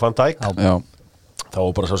Van Dijk. Já. Þá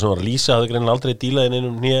var bara svo sem var að lýsa hafði greinilega aldrei dílað inn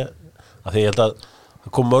einum hné að því ég held að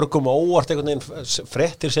það kom mörgum óvart einhvern veginn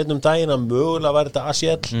fréttir seinum daginn að mögulega væri þetta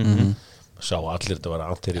ACL. Sá allir þetta var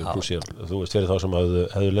anterior cruciate, þú veist fyrir þá sem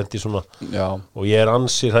hefðu lent í svona. Já. Og ég er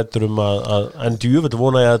ansi hræddur að en djúvill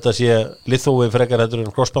vona ég að þetta sé liðþói frekar hræddur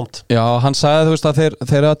en crossband. Já, hann sagði þú veist að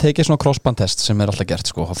þeir að tekið svona crossband test sem er alltaf gert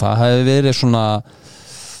sko og það hefði verið svona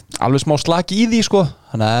alveg smá slag í því sko,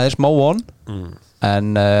 hann er smá von en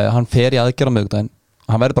hann fer í aðgerð á miðvikudaginn,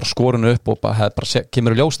 hann verður bara skorinu upp og bara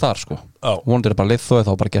kemur í ljós þar sko. Vonandi er bara liðþói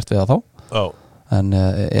þá bara gert við það þá. En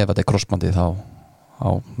ef þetta er crossbandið þá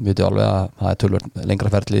við veitum alveg að það er tölvöld lengra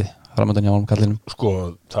ferli framöndan hjá kallinum. Sko,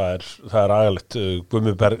 það er agalegt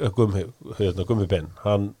Gummi Ben,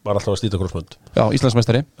 hann var alltaf að slíta krossband. Já,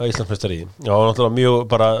 Íslandsmeistari. Já, náttúrulega mjög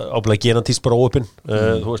bara ábyggilega genantís bara óöpinn,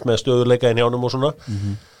 þú veist með stöðuleika í njánum og svona.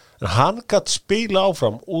 En hann gat spila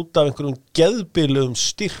áfram út af einhverjum geðbiluðum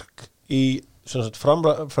styrk í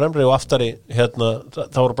fremri og aftari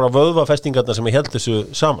það voru bara vöðvafestingarna sem held þessu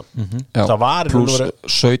saman. Það var pluss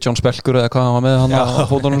 17 spelkur eða hvað hann var með hann á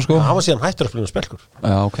fótunum sko. Hann var síðan hættur að spila með spelkur.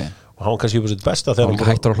 Já, ok. Og hann var kannski upp á sitt besta þegar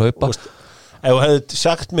hann hættur að hlaupa. Ef þú hefði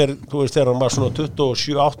sagt mér, þú veist, þegar hann var svona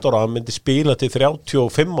 27-8 ára, hann myndi spila til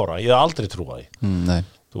 35 ára, ég hef aldrei trúið því. Nei.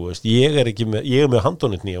 Þú veist, ég er með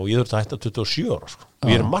handónitni og ég þurfti að hætta 27 ára sko.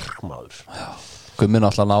 Og ég er markmaður. Já. Gummin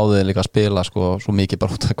alltaf náði líka að spila sko, svo mikið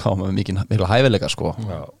bara út að hvað með mikil hæfileika sko.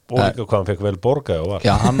 Já, og líka hvað hann fekk vel borgað og var.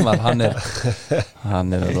 Já, hann er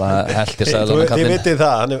heldur sæðan Þið vitið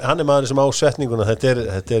það, hann er maður sem á setninguna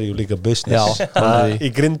þetta er ju líka business. Já,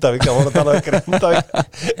 í Grindavík, hann voru að tala um Grindavík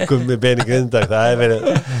Gummi Ben í Grindavík, það hefur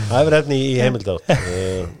verið efni í heimildátt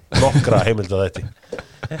nokkra heimildátt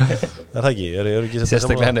þetta er ekki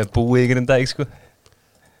sérstaklega hann er búið í Grindavík sko.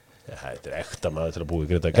 Þetta er ekta maður til að búi í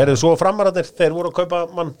Grindavík. Herðu svo framararnir, þeir voru að kaupa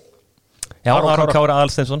mann. Já, Aron Kára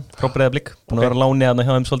Aðalsteinsson frá Breiðablik, búin að vera láni að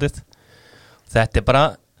hjá þeim svolítið. Þetta er bara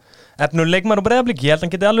efnur leikmaður á Breiðablik, ég held að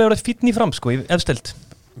hann geti alveg verið fínn í fram sko, í efstild.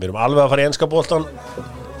 Við erum alveg að fara í enska boltan.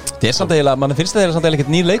 Það er samt eiginlega, mann finnst það samt eiginlega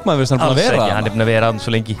ekkert nýr leikmaður hann er búin að vera. Hann er búin að vera aðeins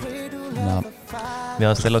svo lengi. Mér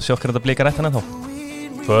aðeins til að sjokkar þetta blika rétt hann þá.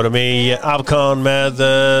 Förum í Afcon með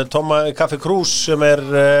Tomma Kaffi Krús sem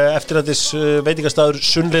eftirrættis veitingastaður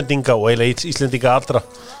Sunnlendinga og eiginlega Íslendinga allra.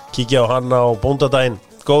 Kíkja á hann á bóndadaginn.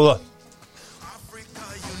 Góða.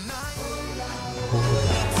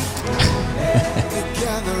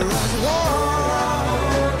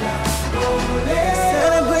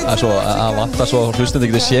 Það vantar svo að hlustandi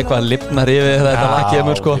getur sé hvað lifnar yfir þetta lag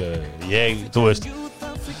kemur sko. Þú veist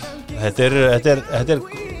þetta er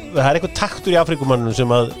eitthvað taktur í Afrikumannum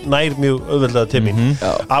sem að nær mjög auðveldlega til mín.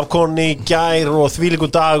 Afcon í gær og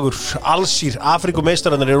þvílíkur dagur. Allsýr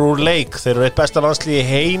Afrikumeistararnir eru úr leik. Þeir eru eitt besta landslið í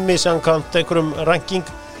heimi samkvæmt einhverjum ranking.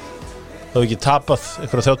 Það hefur ekki tapað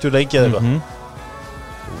einhverja 30 leiki eða eitthvað.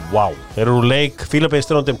 Vá, þeir eru úr leik.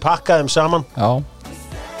 Fílabeinstaröndin pakkaði þeim saman. Já.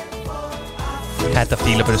 Þetta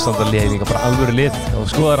fílabeinstaröndin líka bara alvöru lið og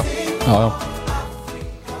skoðara. Já.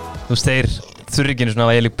 Þú veist þeir þurfi ekki svona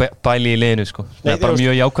að Erik Bæli í liðinu sko. Það bara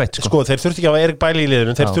mjög jákvætt sko. Þeir þurfti ekki að hafa Erik Bæli í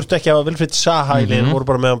liðinu. Þeir þurfti ekki að hafa Wilfried Zaha í liðinu. Voru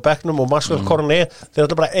bara með hann Becknum og Maxwell Cornet. Þeir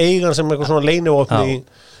ætla bara eigan sem eitthvað svona leyniopni.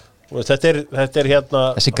 Þetta hérna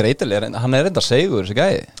þessi Greitel hann enda segur þessi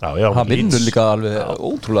gæi. Hann vinnur líka alveg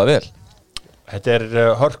ótrúlega vel. Þetta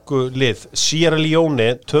hörku lið. Sierra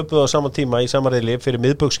Leone töpuðu á sama tíma í samanriðli fyrir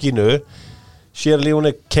miðbaugsskínu. Sierra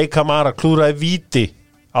Leone Kei Kamara klúðraði víti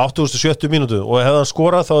á 87 mínútu og hefði hann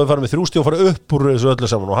skorað þá hefði farið með 3 stig og farið upp úr þessu öllu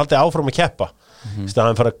saman og haldið áfram að keppa. Þannig að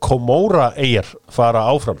hann farið Komóra eyjar fara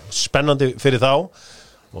áfram. Spennandi fyrir þá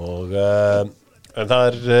og en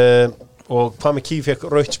það og hvað með Key fekk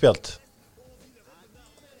rautt spjald.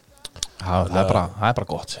 Það er bara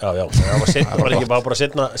gott. Já, það var bara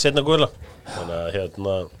setna gula. Þannig að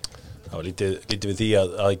það var lítið við því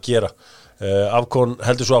að gera. Afcon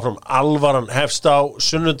heldur svo áfram. Alvaran hefst á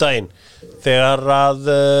sunnudaginn þegar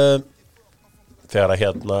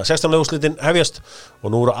 16. úrslitin hefjast og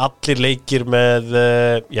nú eru allir leikir með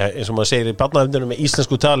eins og maður segir í barnaefninu með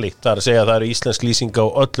íslensku tali. Það að segja að það eru íslensk lýsing á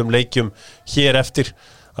öllum leikjum hér eftir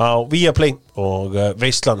á Viaplay og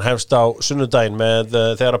veislan hefst á sunnudaginn með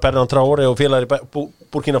þegar að Bernard Traoré og félagar í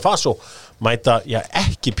Burkina Faso mæta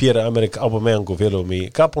ekki Pierre-Emerick Aubameyang og félagum í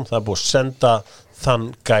Gabon. Það búið að senda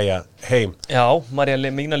þann gæja heim. Já, Maria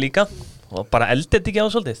Lemina líka og bara eldið ekki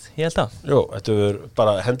á svolítið, ég held að. Jú, þetta er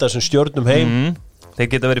bara að henda þessum stjörnum heim.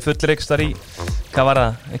 Þeir geta verið fullir ekstar í, hvað var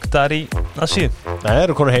það, einhvern dagar í Asíu. Nei, þeir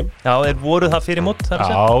eru konur heim. Já, þeir voru það fyrir mót, þar að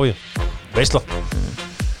segja. Já, veisla.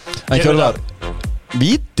 En Hjörvar,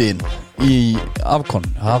 vítin í Afcon,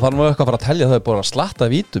 það þarf nú eitthvað að fara að telja þau búið að slatta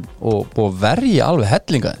vítum og búið að verja alveg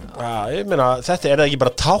hellingaði. Já, ég meina, þetta það ekki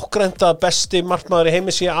bara tákgrænta besti markmaður í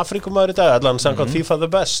heimis í Afrikumaður í dag, allan samkvæmt FIFA the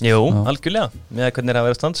best. Jú, algjörlega, með hvernig að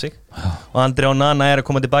vera að standa sig. Og Andri Onana að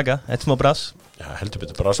koma tilbaka, eitt smá brass. Já, heldur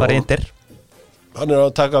betur brass. Bara Inter. Hann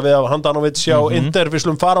að taka við af Handanovic á Inter, við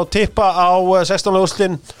slum fara og tippa á 16.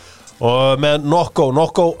 úrslitin og með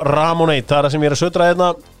Nokko Ramoneit, það það sem ég að södra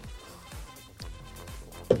hérna.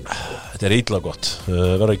 Þetta illa gott,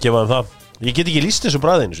 verður að gefa þeim það. Ég get ekki lýst þessu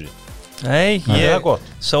bragðinu svo. Nei, ég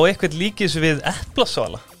sá eitthvað líkis við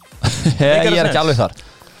eplasvala. Ég ekki alveg þar.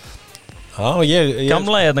 Já,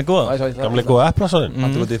 gamla hérna góða. Gamla góða eplasvalin.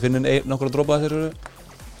 Þú veit, ég finn nokkur að drópa þessir.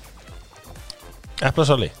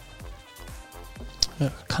 Eplasvali.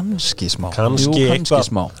 Kannski smá. Kannski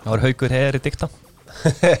smá. Það var Haukur Heiðar í dikta.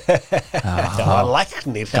 Það var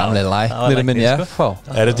læknir. Gamli læknir minn ég fá.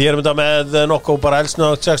 Þetta þetta með Nokko bara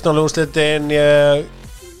elsnögt 16. úrslitin.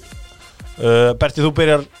 Berti, þú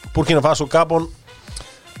byrjar Burkina Faso, Gabon.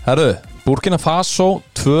 Herru, Burkina Faso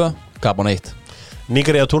 2, Gabon 1.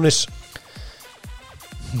 Nígería, Tunis.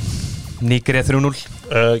 Nígería 3-0.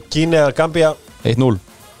 Guinea, Gambia 1-0.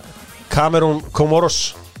 Kamerún,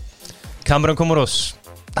 Komoros.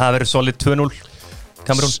 Það verður solid 2-0.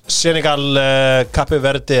 Kamerún. Senegal, Kapi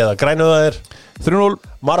Verdi eða Grænöðaðir 3-0.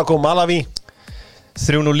 Marokko, Malawi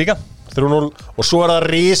 3-0 líka. 3-0 og svo það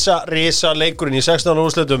risa leikurinn í 16.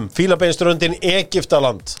 úrslitum. Fílabeinsströndin,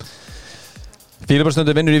 Egyptaland.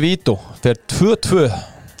 Fílabeinsströndin vinnur í Vító fyrir 2-2.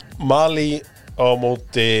 Mali á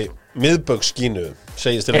móti miðbaugsskínu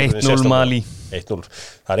 1-0 Mali. 1-0.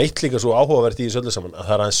 Það eitt líka svo áhugavert í þessu öllu saman að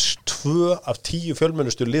það aðeins 2 af 10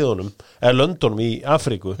 fjölmennustu liðunum eða löndunum í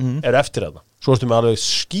Afríku eftir þetta. Svo ertu með alveg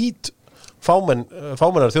skít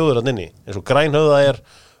fámennar þjóður hann inni eins og Grænhöfðaeyjar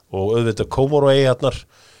og auðvitað Komóru-eyjarnar,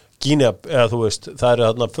 Gínea eða þú veist, það eru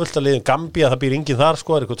þarna fullt af liðum. Gambía, það býr enginn þar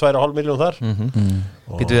sko, það eitthvað 2,5 milljón þar.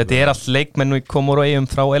 Býtu, þetta allt leikmenn í Komóru-eyjum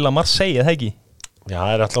frá Ella Marseille, eða ekki? Já,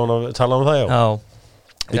 það alltaf að tala það, já.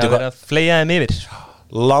 Það verður að fleia þeim yfir.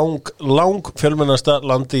 Lang fjölmennasta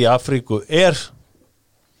landi í Afríku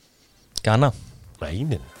Ghana.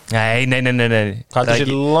 Nei, Nei. Hvað er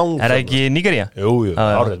þessi langferð? Er það ekki Nígería? Jú,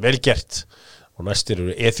 árið, vel gert. Og næstir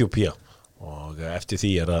eru Eþjópía. Og eftir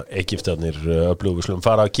því að Egyptarnir öflugu. Við slum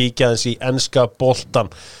fara að kíkja þess í enska boltan.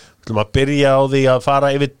 Við slum að byrja á því að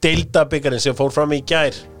fara yfir deildabikarinn sem fór fram í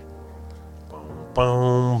gær.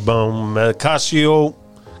 Með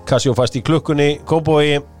Casio fast í klukkunni,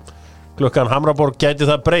 Kópavogi. Klukkan Hamraborg gæti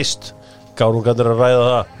það breyst. Gárungarnir að ræða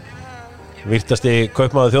það. Virtasti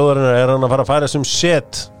kaupmaður þjóðarinnar hann að fara að færa sem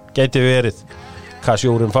set. Gæti verið.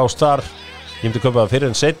 Casio-urinn fást þar. Ég myndi kaupa það fyrir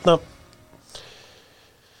en seinna.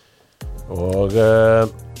 Og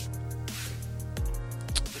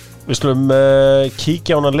við slum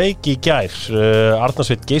kíkja á hana leik í gær. Arnar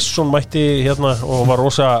Sveinn Geirsson mætti hérna og var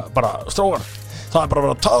rosa bara strókar. Það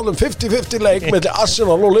bara að tala 50-50 leik með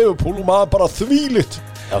Arsenal og Liverpool og maður bara þvílitt.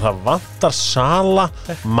 Já, það vantar Sala,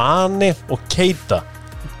 Mane og Keita.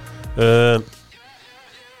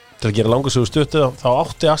 Til að gera langarsögu stuttu þá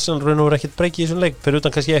átti Arsenal raun og verið ekkert breyki í þessum leik fyrir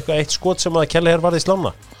utan kannski eitthvað eitt skot sem að Kelly her varði í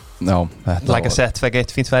slána. Já, Like a set, fekk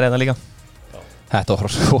eitt fínt færi þetta líka. Þetta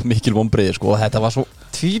var svo mikil vonbrigði sko, og þetta var svo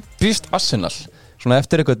típist Arsenal. Svona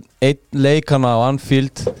eftir einn leikana á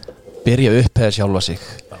Anfield byrja upp eða sjálfa sig.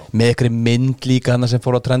 Með ykkur mynd líka hana sem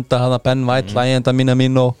fór að trenda hana Ben White, lægjenda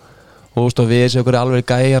mín og við séu ykkur alveg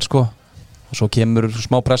gæjar sko. Og svo kemur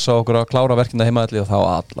smá pressa á okkur að klára verkina heimaðalli og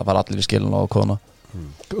þá var allir í skilun og kóðuna.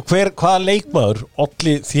 Hvaða leikmaður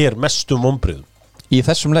olli þér mestum vonbrigðum? Í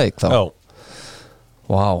þessum leik þá? Já.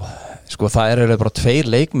 Vá, sko það eru bara 2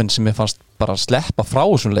 leikmenn sem ég fannst bara að sleppa frá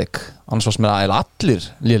þessum leik. Annars fannst mér að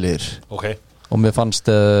allir lélegir. Okay. Og mér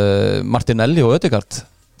fannst Martinelli og Ødegaard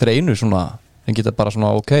þeir einu svona, en geta bara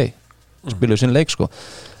svona spiluðu sinn leik sko.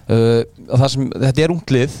 Þetta er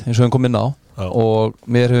unglið eins og við komum inn á. Já. Og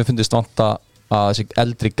mér hefur fundist vanta að þessi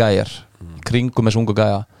eldri gæjar kringum þessu ungu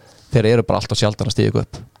gæja, þeir eru bara alltaf sjaldan að stíga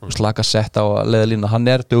upp og slaka sett á að leiða lína. Hann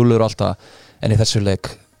er duglegur alltaf, en í þessu leik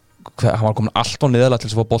hann var komin alltaf niðurlega til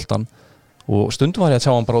þess að fá boltan og stundum var ég að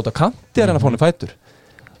sjá hann bara út að kanti að reyna að fá hann í fætur.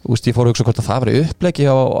 Ég fór að hugsa hvort að það var uppleggi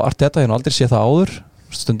á Arteta, ég hef aldrei séð það áður.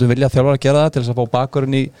 Stundum vilja þjálfara að gera það til þess að fá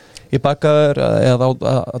bakvörðin í bakkaður eða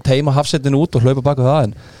að teima hafsettinu út og hlaupa baku það,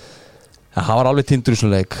 en hann var alveg tindur í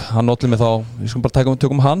svona leik. Hann notið mig þá, við skulum bara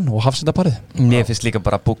tökum hann og hafsettaparið. Mér finnst líka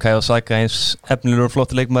bara Bukayo Saka eins efnilegur og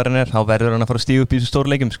flottur leikmaðurinn þá verður hann að fara að stíga upp í þessu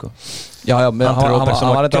stóru leikum sko. Já, hann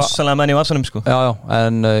var gjössalega menn í vasanum sko. Já,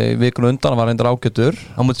 en vikuna undan var reyndar ágætur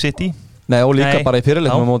á móti City. Nei, og líka bara í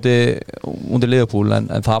fyrirleikum á móti undir Liverpool, en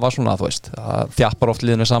það var svona, þú veist, það þjappar oft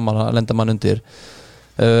liðinu saman að lenda mann undir.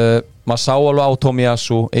 Maður sá alveg á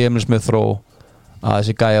Tomiyasu, Emil Smith Rowe að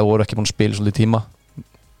þessi gæja voru ekki búin að spila svolítið tíma.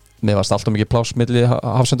 Mér varst alltaf mikið pláss milli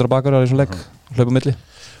hafsendra og bakverðar í svona leik, hlaupum milli.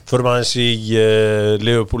 Förum aðeins í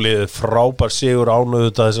Liverpool-lið, frábær sigur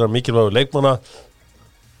ánöðu þetta þessara mikilvægu leikmanna.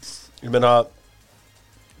 Ég meina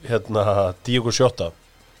Diogo Jota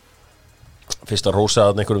fyrst að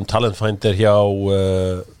rósa að einhverjum talentfinder hjá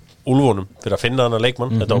Úlfunum fyrir að finna hana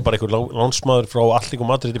leikmann. Þetta var bara einhver lánsmaður frá Atlético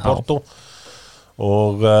Madrid í Porto.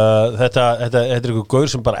 Og þetta er einhver gaur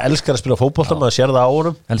sem bara elskar að spila fótbolta, maður sér það á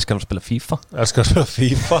honum. Elskar að spila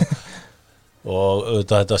FIFA Og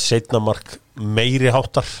þetta seinna mark meiri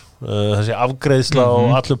háttar, þessi afgreiðsla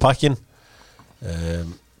og allur pakkin.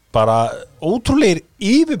 Bara ótrúlegir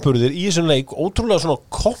yfirburðir í þessum leik, ótrúlega svona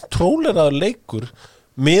kontróleraður leikur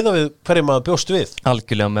miðað við hverju maður bjóst við.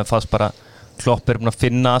 Algjörlega, með fannst bara Klopp búin að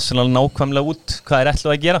finna Arsenal nákvæmlega út hvað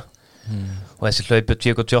ætluð að gera. Og þessi hlaupu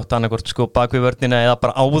Diogo Jota annarkvort sko bak við vörnina eða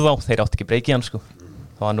bara á þá, þeir átti ekki breyki hann sko.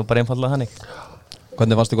 Það var nú bara einfallega þannig.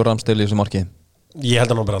 Hvernig fannst ykkur Ramsdale í þessu marki? Ég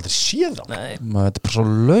held að hann bara aldrei séð þá. Þetta er bara svo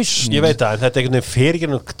laust. Ég veit það, en þetta er einhvern veginn fer ekki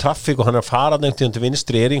einhvern traffík og hann er farað einhvern til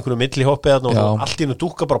vinstri, er einhverju millihoppi og allt í hennu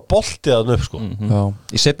dúkka bara boltið þarna upp sko. Já.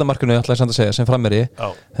 Í seinna markinu ætla ég samt að segja sem frammeiri,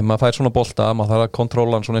 þegar maður fær svona bolta, maður þarf að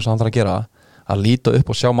kontróla hann svona eins og hann þarf að gera, að líta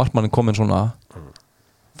upp og sjá markmannin komin svona.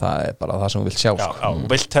 Það er bara það sem þú vilt sjá. Þú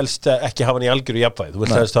vilt helst ekki hafa hann í algjöru jafnvægi, þú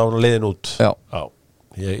vilt helst hafa hann leiðin út.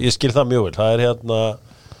 Ég skil það mjög vel. Það er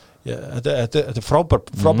þetta er frábær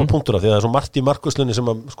punktur af því að það er svo margt í markvörslunni sem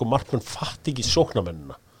að sko markmenn fatt ekki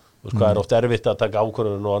sóknarmennina. Þú veist hvað er oft erfitt að taka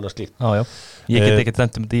ákvörðun og annað slíkt. Já. Ég get ekki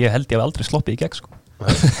dæmt þetta, ég held ég hef aldrei sloppið í gegn sko.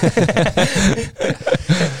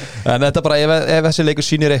 En þetta bara, ef þessi leikur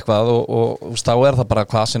sýnir eitthvað og þá er það bara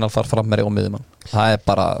hvað Arsenal far fram með og miðjumann.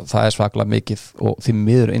 Það er svaklega mikið og því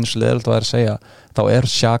miður eins og leiðilegt að vera að segja, þá er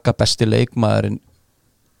Xhaka besti leikmaðurinn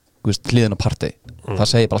hliðin á Partey. Það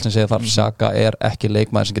segir bara allt sem segir þar, Xhaka er ekki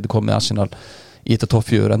leikmaður sem getur komið Arsenal í þetta topp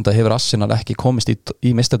 4, en það hefur Arsenal ekki komist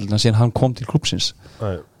í meistardeildina síðan hann kom til klúbbsins.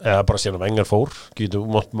 Eða bara síðan Wenger fór, getur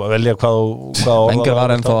mátt velja hvað Wenger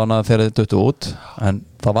var ennþá hann að þeirra döttu út, en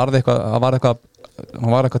það var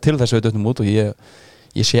eitthvað til þess að við döttum út og ég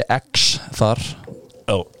Ég sé X þar.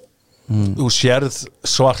 Þú sérð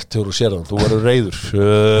svart þegar þú sérð hann, þú verður reiður.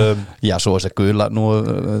 Já, svo þessi gula,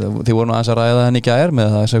 þið voru nú aðeins að ræða henni ekki að með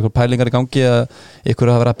það, þessi ykkur pælingar í gangi að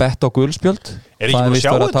ykkur hafa verið að betta á gulspjöld. Ekki búin að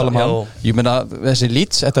sjá þetta? Ég meina,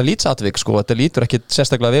 þetta Leeds-atvik, sko, þetta lítur ekki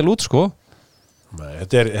sérstaklega vel út, sko. Nei,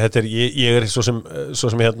 þetta ég svo sem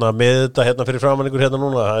hérna með þetta hérna fyrir framan ykkur hérna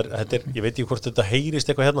núna, þetta ég veit ekki hvort þetta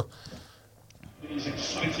heyrist eitthvað hérna.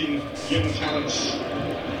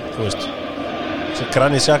 Þú veist.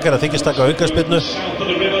 Granit Xhaka að þykist taka aukaspyrnu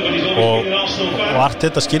og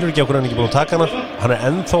Arteta skilur ekki okkur hann ekki búin að taka hana, hann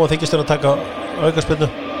ennþá að þykist að taka aukaspyrnu.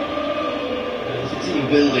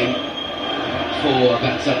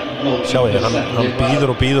 Sjá ég, hann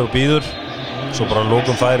býður svo bara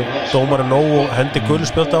lókum fær dómarinn nóg og hendi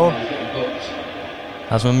gulspjöld á hann.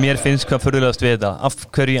 Það sem mér finnst hvað furðulegast við þetta, af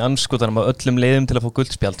hverju í anskotanum á öllum leiðum til að fá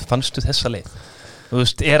guldspjald, fannstu þessa leið? Þú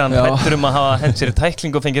veist, hann hættur að hafa hent sér í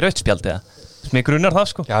tækling og fengi rautt spjald eða? Sem ég grunnar það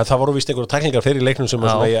sko. Já, það voru víst einhverja tæklingar fyrir leiknum sem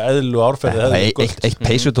að eðlu árferði eitt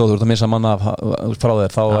peysutóður að missa manna frá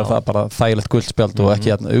þér, þá það bara þægilegt guldspjald og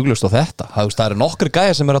ekki auglust á þetta. Það eru nokkri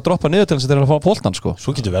gæjar sem að droppa niður til þess að þeir að fá boltan sko.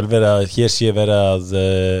 Svo getur vel verið að hér sé verið að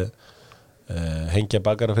hengja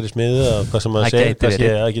bakara fyrir smiðu eða hvað sem að segja,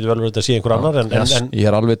 það getur vel verið að sé einhver annar en ég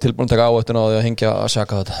alveg tilbúin að taka áhættuna á því að hengja að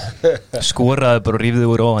Xhaka þetta. Skoraðu bara og rífðu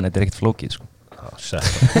úr ofan, þetta ekkert flókið sko.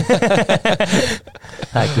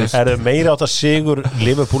 Það meira átt að sigur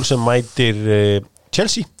Liverpool sem mætir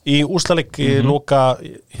Chelsea í úrslaleik loka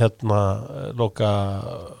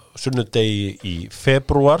sunnudegi í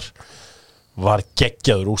febrúar. Var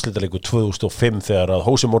geggjaður úrslitaleikur 2005 þegar að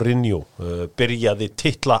Jose Mourinho byrjaði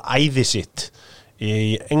titla æði sitt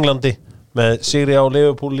í Englandi með sigri á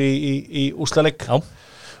Liverpool í úrslaleik.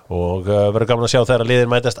 Og verður gaman að sjá þegar að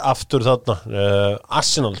liðin mætast aftur þarna.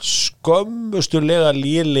 Arsenal skömmustulega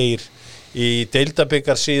lélegir í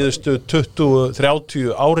deildabikar síðustu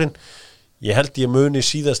 20-30 árin. Ég held ég muni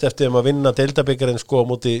síðast eftir að vinna deildabikarinn sko á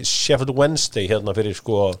móti Sheffield Wednesday hérna fyrir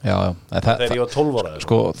sko þegar ég var 12 ára.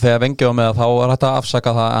 Sko þegar Wenger var með þá var þetta að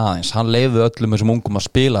afsaka það aðeins. Hann leyfði öllum þessum ungum að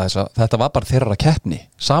spila þetta var bara þeirra keppni,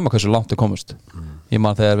 sama hversu langt þau komust. Ég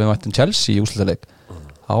man þegar við mættum Chelsea í úrslitaleik.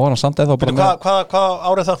 Þá var hann samt eða bara hvað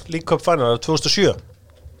árið það? League Cup Final, 2007?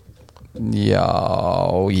 Já,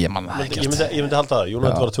 ég man það ekki. Ég myndi halda það.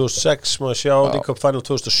 United var 2006, maður sjá League Cup Final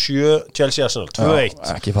 2007, Chelsea Arsenal 2-1.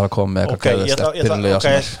 Ekki fara að koma með eitthvað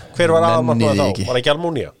hver var aðmarkmaður þá? Var ekki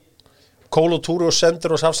Almunia? Kolo Toure og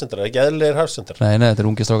Sender og Hafsender, ekki eðlilegir Hafsender? Nei, þetta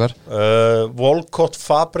ungi strákar. Walcott,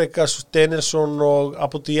 Fabregas, Denilson og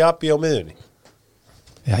Abu Dhabi á miðunni.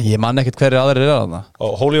 Já, ég man ekkert hverju aðrir þarna.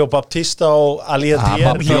 Og Julio Baptista og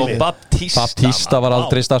Aliadier. Baptista var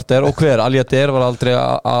aldrei starter og Aliadier var aldrei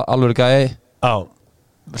alveg gæi.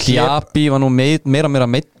 Hjabi var nú meira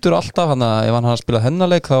meiddur alltaf, hann að ef hann hafði spilað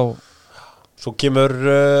hennaleik þá. Svo kemur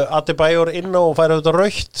Adebayor inn og fær auðvitað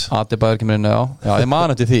rautt. Adebayor kemur inn, já, ég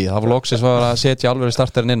man eftir því. Það var loksis að setja alveg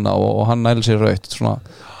starterinn inn og hann næli sér rautt, svona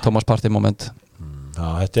Thomas Partey moment.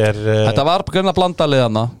 Já, þetta var grunna blandalið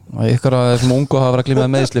hana og ykkur að þessum ungu hafa verið að glíma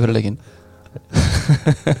meðsli fyrir leikinn.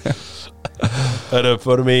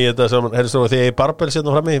 Förum í þetta saman. Herristóra, þið er Barbel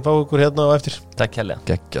sérna frammi, fá ykkur hérna á eftir. Takk hérlega.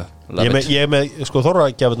 Gekkja. Ég er með sko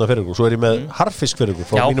þorragjafirna fyrir ykkur, svo er ég með harfisk fyrir ykkur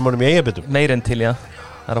frá mínum mannum í Eyjabyttum. Meir en til, já.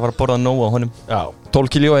 Það er að fara að borða nóg á honum. Já. 12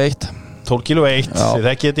 kíló og 1. 12 kíló og 1.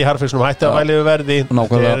 Það geti í harfiskunum hætti að væli við verði.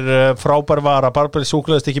 Það er frábær vara. Barbel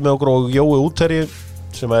súklaðist ekki með okkur og Jói Útherji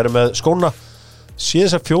sem eru með skóna.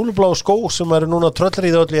 Síðan þessar fjólubláu skó sem eru núna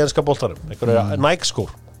tröllriði öll í enska boltanum. Einhverja Nike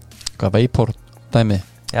skór. Hvað veipor dæmi?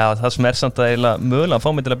 Já, það sem samt að mögulega að fá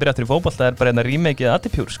mig til að byrja aftur í fótbolta er bara remake eða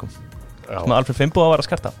Attipure sko. Sem Alfred Finnboga var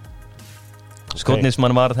að skarta. Skotnið sem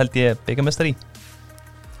hann var held ég byggamestari í.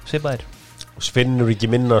 Svipaðir. Finnur ekki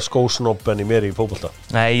minna skósnobb en í mér í fótbolta.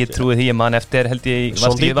 Nei, ég trúi því ég man eftir held ég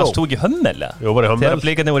varst þú ekki Hömmel? Jú, bara í Hömmel. Þegar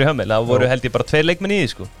blikarnir voru í Hömmel, það voru held ég bara 2 leikmenn í því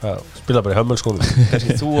sko. Já, spila bara í Hömmel skónum.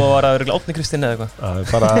 Kannski þú var að vera Átni Kristinn eða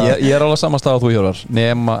eitthvað. Ég er alveg saman stað á þú Hjórar,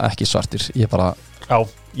 nema ekki svartir. Ég bara Já,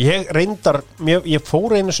 ég reyndar ég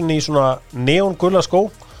fór einu sinni í svona neongula skó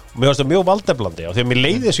og mér varst það mjög valdeflandi af því að mér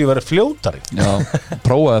leiði þess að ég verið fljótari. Já,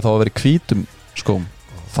 prófaði þá að vera í hvítum skóm.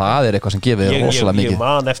 Það er eitthvað sem gefið rosalega mikið. Ég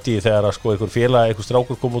man eftir því þegar sko einhver félag, einhver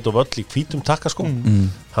strákur kom út á völl í hvítum takkaskóm.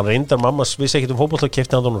 Hann reyndar mamma vissi ekkert fótbolta og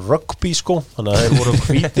keypti hann rugby skó, þannig að þeir voru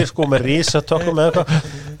hvítir sko með risatökkum með eitthvað.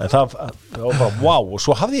 En það var bara wow, og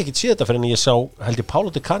svo hafði ég ekkert séð þetta fyrir en ég sá held ég Paulo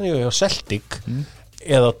Di Canio hjá Celtic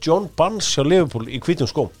eða John Barnes hjá Liverpool í hvítum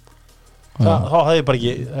skóm. þá hafði ég bara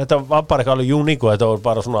ekki, þetta var bara eitthvað alveg uník og þetta var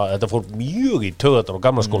bara svona, þetta fór mjög í töðan á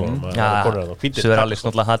gamla skólanum. Svo er alveg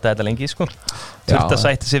snóðlega að hata þetta lengi, sko. Þurfti að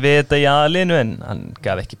sætta sig við þetta í aðlinu en hann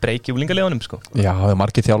gaf ekki breyki úlingalegunum, sko. Já, það er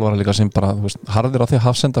margir þjálfara líka sem bara, þú veist, harðir á því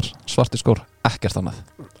hafsendar, svartir skór, ekkert annað.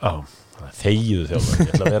 Já, þegiðu þjálfara,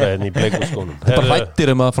 ég ætla að vera hérna í bleikum skónum. Þetta bara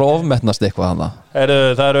hrættir að frá ofmetnast eitthvað hana.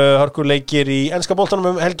 Það eru hörkuleikir í enska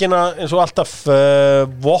boltanum helgina eins og alltaf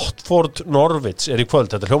Watford Norwich í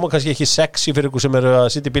kvöld. Þetta hljóma kannski ekki sexy fyrir ykkur sem eru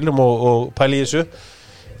að sitja í bílnum og pæla í þessu.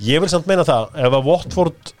 Ég vil samt meina það, ef að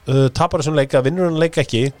Watford tapar þessum leika, vinnur hann leika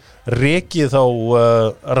ekki, rekið þá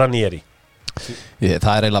Ranieri.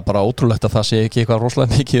 Það er eiginlega bara ótrúlegt að það sé ekki eitthvað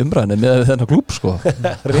rosalega mikið umræðinu með þennan klúb, sko.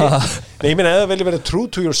 Nei, ég meina, ef það vilja vera true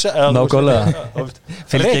to yourself. Nákvæmlega.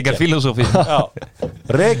 Fylgir ekki filosófi. Já,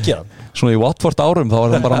 rekið hann. Svona í Watford árum, þá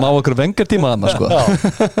var það bara að ná okkur vengartíma þarna, sko.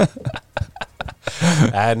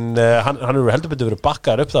 En hann hefur heldur betur verið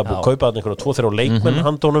bakkaðar upp, það búið að kaupa hann einhverja 2-3 leikmenn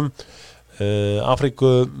handónum,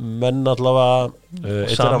 Afríku menn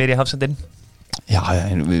allavega Samir í hafsendin. Já,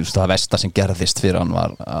 það versta sem gerðist fyrir hann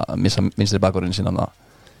var að missa vinstri bakvörðin sín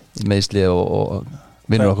meðsli og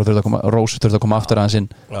vinnur okkur Rós þurfti að koma aftur aðeins inn.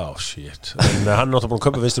 Já, shit. En hann er náttúrulega búin að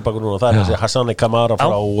kaupa vinstri bakvörð núna og það er þessi Hassani Kamara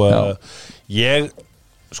frá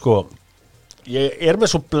ég er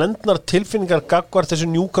með svo blendnar tilfinningar gagnvart þessu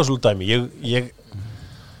Newcastle dæmi. Ég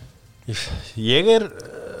er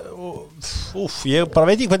ég bara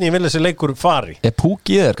veit ekki hvernig ég vil þessi leikur fari. Er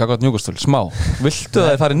púkið þér, gagnvart Newcastle, smá? Viltu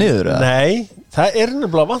að það fari niður? Nei, það er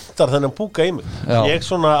nefnilega vantar þennan púka í mig. Ég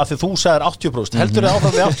svona, að því þú sagðir 80%, heldur þið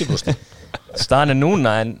áfram við 80%? Staðan er núna,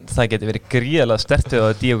 en það getur verið gríðalega stertið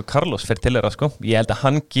að Diego Carlos fer til þeirra, sko. Ég held að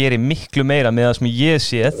hann gerir miklu meira með það sem ég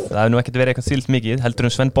séð, það hefur nú ekkert verið eitthvað þýlt mikið,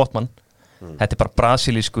 heldur Sven Botman. Þetta er bara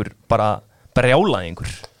brasilískur, bara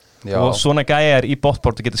brjálaðingur. Já. Og svona gæjar í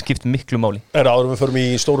botportu getur skipt miklu máli. Áður við förum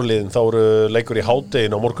í stóru liðin, þá eru leikur í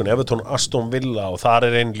hádeginu á morgun Everton Aston Villa og þar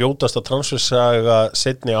er einn ljótasta transfersaga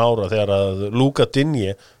seinni ára þegar að Luka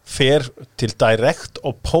Digne fer til direct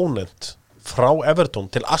opponent frá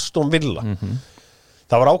Everton til Aston Villa.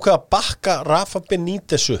 Það var ákveð að bakka Rafa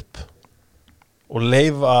Benítez upp og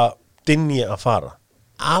leyfa Digne að fara.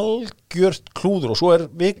 Algjört klúður og svo er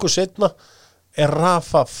viku seinna er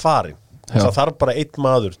Rafa farin. Það þarf bara einn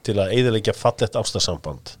maður til að eyðileggja fallegt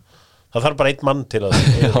ástarsamband. Það þarf bara einn mann til að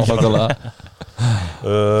eyðileggja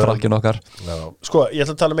Fralkin okkar. Sko, ég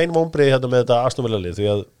ætla að tala um einu vonbrigði hérna með þetta Aston Villa lið því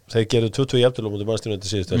að þeir gerðu 22 jafntefli á móti Manchester United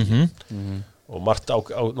síðustu helgi. Og margt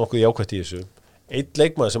nokkuð jákvætt í þessu. Einn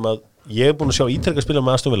leikmaður sem að ég er búin að sjá ítrekka spila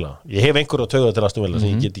með Aston Villa. Ég hef einhverju að tauga til Aston Villa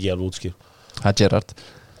sem ég get ekki alveg útskýr. Það er Gerrard.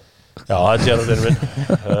 Já, það er Gerrard minn.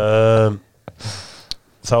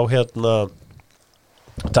 Þá hérna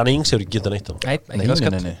Danny Ings hefur ekki getað neitt á. Nei, ekki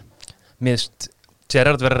raskat. Mér finnst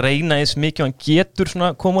Gerrard verið að reyna eins mikið og hann getur svona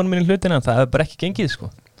koma honum inn í hlutina en það hefur bara ekki gengið, sko.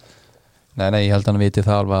 Nei, ég held að hann viti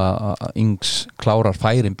það alveg að Ings klárar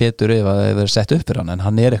færin betur ef það hefur sett upp fyrir hann en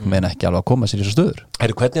hann er eitthvað meina ekki alveg að koma sér í þessu stöður.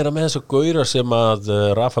 Hvernig er það með þess að gauðra sem að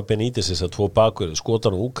Rafa Benítez þess að 2 bakur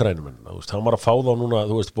skotar á Úkraínum, hann var að fá þá núna,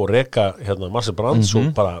 þú veist, búið að reka hérna Marcel Brands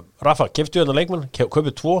og bara, Rafa, keftu hérna leikmenn,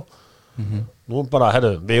 kaupið 2 nú bara,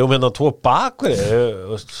 við hefum hérna 2 bakur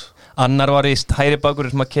annar var í hæri bakur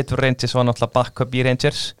sem að Ketur Rangers var náttúrulega backup í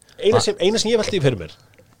Rangers. Eina sem ég velti í fyrir mér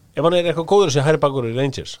ef hann er eitthvað góður sem hæri bakur í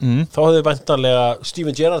Rangers þá hefði væntanlega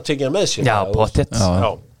Steven Gerrard tekið hann með sér. Já, pottet.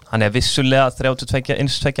 Hann er vissulega 32,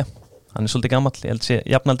 hann er svolítið gamall, ég held sé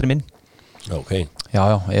jafnaldri minn. Okay.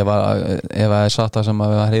 Já, ef það er satt það sem að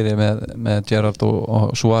við heyri með Gerrard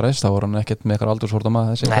og Suárez þá voru hann ekkert með eitthvað aldurshorta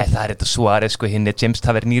maður. Nei, það er þetta Suárez, sko, hinn er James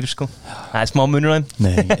Tavernier, sko. Það er smá munur á þeim.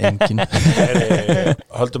 Nei, engin.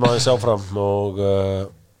 Höldum aðeins áfram og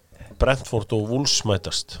Brentford og Wolves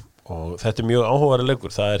mætast og þetta er mjög áhugaverður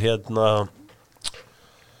leikur. Það er hérna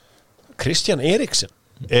Christian Eriksen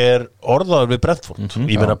er orðaður við Brentford.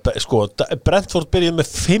 Ég meina, sko, Brentford byrjuði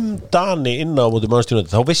með 5 Dani inn á móti Manchester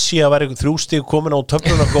United. Þá vissi ég að vera 3 stig komin á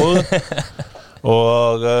töfluna góðu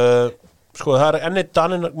og sko, það er enn eitt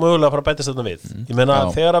Danin mögulega að fara að bætast þetta við. Ég meina,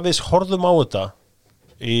 þegar að við horfðum á þetta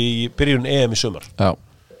í byrjun EM í sumar. Já.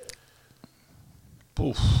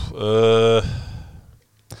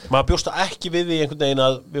 Maður bjósta ekki við því einhvern veginn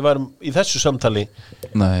að við værum í þessu samtali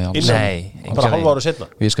bara halva ára setna.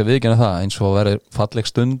 Ég skal viðurkenna það eins og verið falleg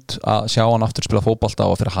stund að sjá hann aftur spila fótbolta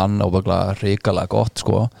og fyrir hann og hrikalega gott,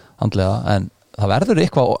 sko, handlega, en það verður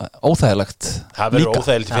eitthvað óþægilegt. Það verður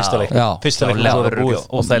óþægilegt í fyrsta leik. Fyrsta leik verður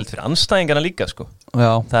óþægilegt fyrir andstæðingarna líka, sko.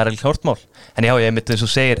 Já. Það er alveg klárt mál. En já, ég myndi þess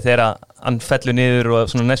að segir þegar hann fellur niður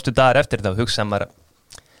og svona næstu dagar eftir þá hugsa maður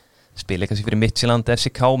spila kannski fyrir Midtjylland,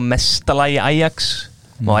 FCK, mestalagi Ajax.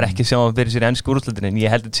 Maður ekki sjá hann fyrir sér ennsku úrslitin en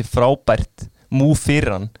ég held þetta sé frábært múf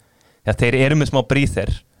fyrir hann Já, þeir eru með smá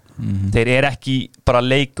bríþer þeir eru ekki bara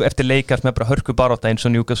leik eftir leikar sem er bara hörku barátta eins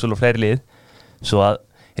og Newcastle og fleiri lið svo að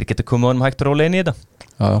þeir getur komið honum hægt og rólega inn í þetta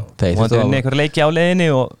og það er einhver leiki á leiðinni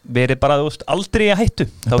og verið bara aldrei að hættu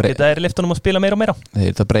þá geta þeir lyft honum að spila meira og meira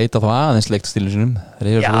þeir eru að breyta þá aðeins leikstílinu sínum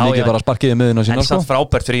þeir eru svo líka bara að sparkiði miðun á sína en samt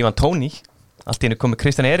frábært fyrir Ivan Toney allt í henni komið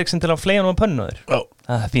Kristján Eriksson til að fleia honum að pönnu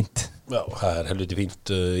það er fínt Já, það er helviti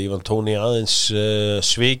fínt Ivan Toney aðeins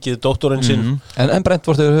svikið dóttorinn sinn En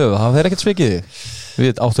Brentford yfir höfu, það er ekkert svikið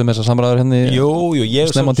Við áttum þessar samræður henni Jú, ég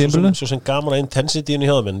er svo sem gaman að intensityinu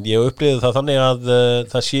hjá þeim en ég upplýði það þannig að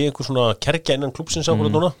það sé einhver svona kerkja innan klúbsins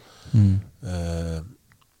ákvæmlega núna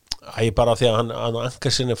bara því að hann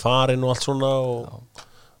ankar sinni farin og allt svona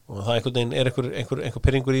og það einhvern veginn er einhver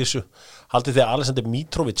pyrringur í þessu haldið því að Alexander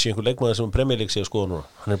Mitrovic einhver leikmaður sem Premier League sé að skoða núna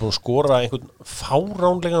hann er búin að skora einhvern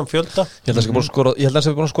fáránlegan fjölda Ég held að hann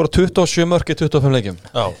sé búin að skora 27 mörk í 25 leikjum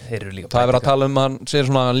Það er verið að tala hann sé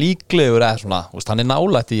svona líklegur eða svona, hann er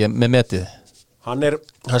nálægt með metið Hann er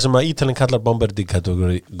það sem að Ítalinn kallar Bombardi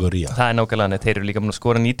kategóría Það er nákvæmlega neitt, þeir eru líka búin að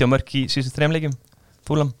skora 90 mörk í síðustu 3 leikjum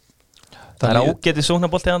Fulham Það er ágætið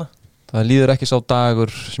sóknarbolti hana Það líður ekki sá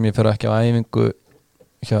dagur sem ég fer ekki á æfingu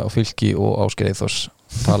hjá Fylki og Ásgeir Eyþórs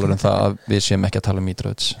talar það að við séum ekki að tala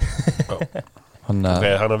Mitrovic Þannig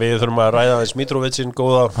að við þurfum að ræða aðeins Mitrovicin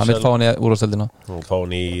góða Hann vil fá hann í úrvarsdeildina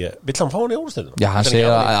Vill hann fá hann í úrvarsdeildina? Já, hann segir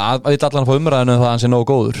að vill allan fá umræðinu það að hann sé nógu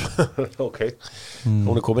góður Ok,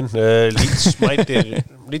 hún er komin Leeds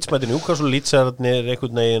mætir Newcastle Leeds er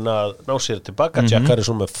einhvern veginn að ná sér tilbaka Jack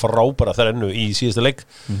Harrison með frábæra þrennu í síðasta leik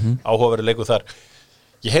áhugaverið leikur þar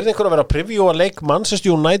Ég heyrði einhver að vera að previewa leik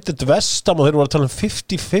Manchester United West Ham og þeir voru að tala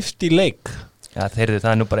 50-50 leik Já, það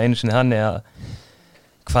er nú bara einu sinni þannig að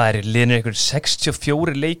hvað liðnir einhver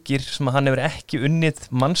 64 leikir sem að hann hefur ekki unnið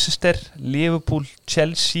Manchester, Liverpool,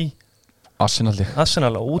 Chelsea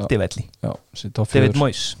Arsenal og útivelli David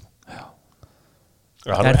Moyes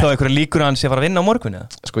Er þá einhverja líkur að hann sé að fara að vinna á morgun?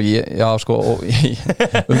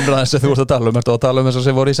 Umræðins að þú ert að tala ertu að tala þess að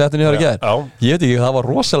sem voru í setinu hér í gær Ég veit ekki, það var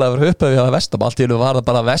rosalega verið uppið við að Vestam allt í hennu var það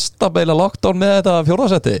bara Vestam eða lockdown með þetta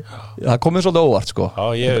fjórðasetti það komið svolítið óvart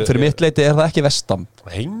fyrir mitt leiti er það ekki Vestam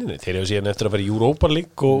Þeir eru síðan eftir að vera í Europa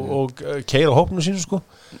League og keyra hópnu sínu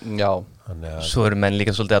Já Svo eru menn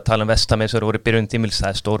líka svolítið að tala Vestam eins og eru voru byrjun tímils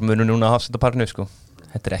það stór munur núna að Hafsentaparknu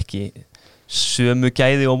Þetta er ekki sömu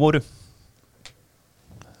gæði og voru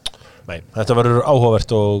Nei, þetta verður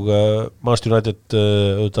áhugavert og Manchester United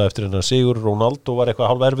auðvitað eftir hennar sigur Ronaldo var eitthvað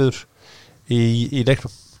hálf erfiður í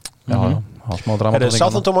leiknum smá drama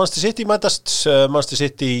Southampton Manchester City mætast Manchester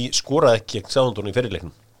City skoraði ekki Southampton í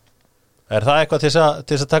fyrirleiknum Er það eitthvað til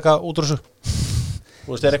þess að taka út úr þessu?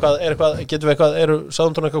 Þú veist, eru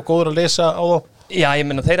Southampton eitthvað góður að lesa á þá? Já, ég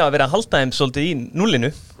meina þeir hafa verið að halda þeim svolítið í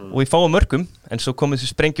núllinu og í fáum mörkum en svo komið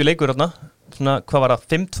þessu sprengju leikur svona, hvað var það,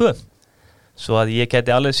 5-2 Svo að ég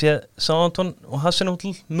geti alveg séð Southampton og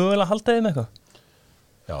Hasenhüttl mögulega halda þeim eitthvað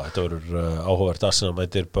Já, þetta verður áhugavert Arsenal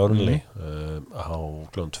mætir Burnley á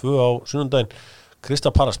klukkan 2 á sunnudaginn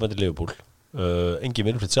Crystal Palace mætir Liverpool Engin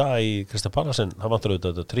Wilfried Zaha í Crystal Palace en hann vantar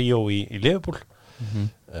auðvitað þetta tríó í Liverpool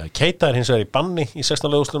Keita er hins vegar í banni í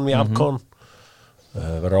 16. úrslitunum í AFCON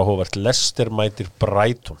verður áhugavert Leicester mætir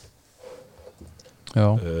Brighton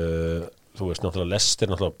Já Þú veist náttúrulega Leicester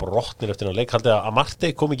náttúrulega brotnir eftir að leik haldið að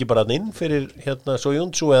Amartey kom ekki bara inn fyrir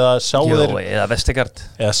Soyuncu eða eða Vestergaard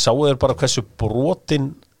eða sáu þeir bara hversu brotin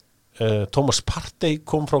Thomas Partey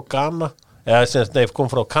kom frá Ghana eða kom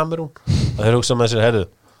frá Kamerún að þeir hugsa með sér herðu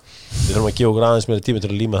við þurfum að gefa okkur aðeins meira tími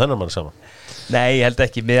til að líma þennan mann saman Nei, ég held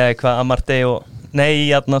ekki með hvað Amartey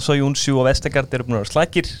og Soyuncu og Vestergaard eru búin að vera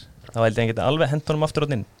slækir þá held ég að geta alveg hent honum aftur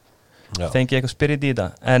á inn fengi eitthvað spirit í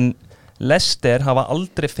þetta en Leicester hafa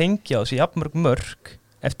aldrei fengið á sig jafnmörg mörg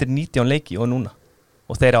eftir 19 leiki og núna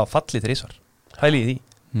og þeir hafa fallið 3 svar hælið í því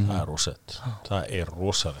Það er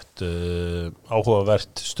rosalegt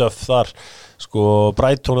áhugavert stöf þar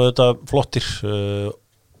Brighton auðvitað flottir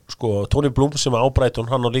Tony Bloom sem á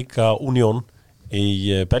Brighton hann á líka Union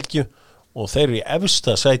í Belgíu og þeir eru í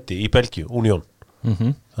efsta sæti í Belgíu, Union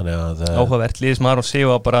Þannig að áhugavert liðið sem Aron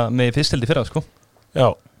Sigur bara með fyrsteldi fyrra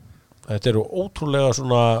Já Þetta eru ótrúlega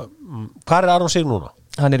svona Hvað er Aron Sig núna?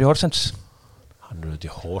 Hann er í Horsens Hann er auðvitað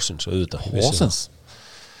í Horsens auðvitað Horsens?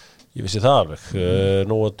 Ég vissi það alveg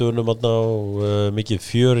Nú að dönum og mikið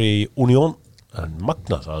fjör í Union En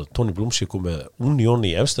magnað að Tony Bloom sé komið Union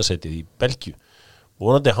í efstasætið í Belgíu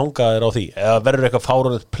Vonandi hanga þér á því Eða verður eitthvað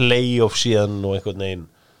fáránlegt playoff síðan og einhvern veginn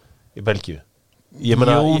í Belgíu Jú,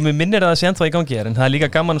 mér minnir að það sé ennþá í gangi en það er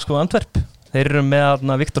líka gaman Antwerp Þeir eru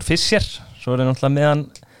með Viktor Fischer Svo eru náttúrulega með hann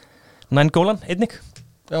Næn Gólan, einnig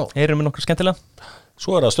Þeir eru með nokkuð skemmtilega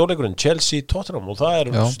Svo það stórleikurinn Chelsea Tottenham og það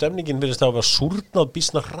stemningin virðist að vera súrnað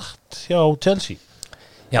býsna hratt hjá Chelsea.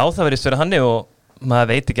 Já, það virðist vera hannig og maður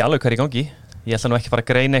veit ekki alveg hvað er í gangi. Ég ætla nú ekki fara að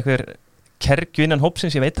greina einhver kergju innan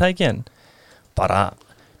hópsins, ég veit það ekki, en bara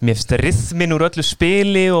mér finnst ryþmin úr öllu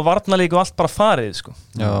spili og varnarleik og allt bara farið, sko.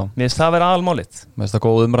 Já. Mér finnst það vera almálið. Mér finnst það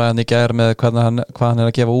góð umræðan í gær með hvað hann er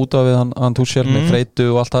að gefa út á við hann Tuchel með þreytu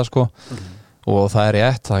og allt það, sko. Og það er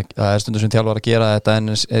rétt, það er stundur sem þjálfar að gera þetta en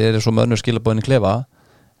er svo mönnur skilabóðin í klefa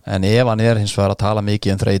en ef hann er hins vegar að tala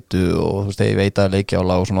mikið þreytu og þú veist, ég veit að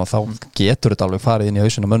leikjála og svona, þá getur þetta alveg farið inn í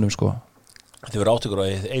hausinn á mönnum, sko. Þið verður áttökur á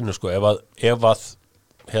einu, sko, ef að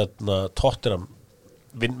Tottenham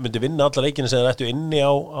myndi vinna alla leikina sem þeir ættu inni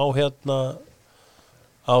á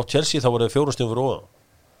Chelsea, þá voru þau 4 stigum fyrir ofan.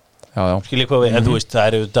 Skiljið hvað við, en þú veist, það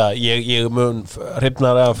er auðvitað ég mun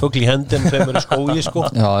hrifnar að fugl í hendin þegar maður skógi, sko.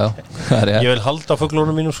 Ég vil halda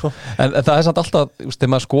fuglunum mínum, sko. En það er samt alltaf, þú veist,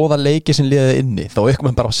 þegar maður skoða leiki sem liðið inni, þá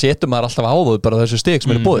ykkur bara setur maður alltaf á þau bara þessu stig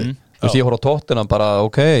sem eru búið. Þú veist, ég horf á Tottenham bara,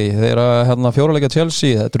 ok, þeir eru 4 leikja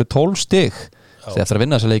Chelsea, þetta eru 12 stig þeir ætla að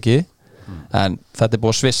vinna þessu leiki, en þetta er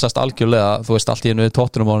búið að svissast algjörlega, þú veist, allt í einu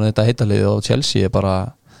Tottenham og þetta heitalið og Chelsea er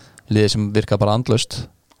bara liðið sem virkar bara andlaust.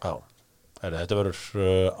 Þetta verður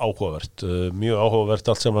áhugavert, mjög áhugavert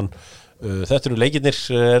allt saman. Þetta eru leikirnir,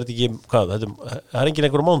 er þetta ekki, hvað, það er engin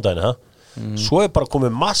einhverjum mándaginn, ha? Svo er bara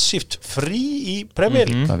komið massíft frí í Premier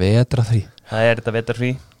League. Það vetra frí. Það er þetta vetra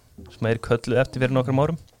frí sem er kölluð eftir fyrir nokkrum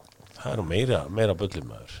árum. Það er meira bullum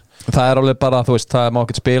maður. Það er alveg bara, þú veist, það má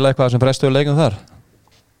ekki spila eitthvað sem frestuðu leikum þar?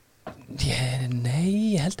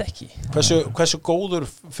 Nei, ég held ekki. Hversu góður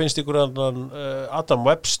finnst ykkur Adam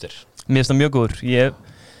Webster? Mér finnst það mjög góður. Ég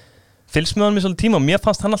fylgst með honum í svolítið tíma og mér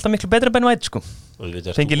fannst hann alltaf miklu betra Ben White, sko.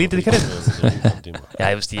 Fengið lítið í karriérinu. Já,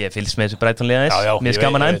 ég fylgst með þessu Brighton-liða aðeins. Mér finnst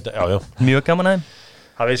gaman aðeins. Mjög gaman aðeins.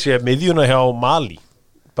 Hafið séð miðjuna hjá Mali?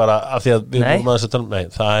 Bara af því að við vorum aðeins að tala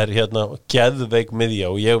um, það er geðveik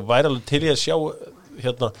miðja og ég væri alveg til í að sjá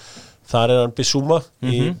þar er hann Bissouma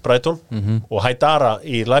í Brighton og Haidara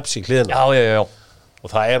í Leipzig hliðina. Já. Og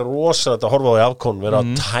það er rosalegt að horfa á í afkón, vera að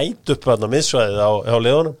tæta upp miðsvæðið á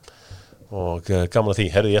liðunum. Og gaman að því,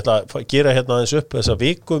 herri, ég ætla að gera aðeins upp þessa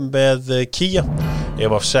viku með Kia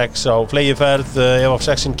ef af 6 á flegiferð, ef af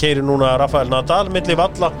 6 keyrir núna Rafael Nadal milli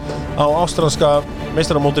valla á ástralska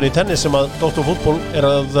meistaramótinu í tennis sem að Dr. Fútból er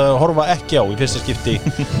að horfa ekki á í fyrsta skipti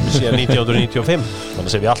síðan 1995, þannig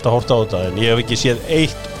að við alltaf horft á þetta en ég hef ekki séð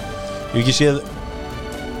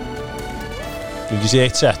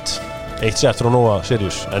eitt sett frá Nova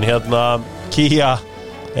Sirius, en Kia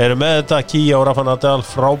eru með þetta, Kia og Rafa Nadal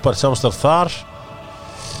frábært samstarf þar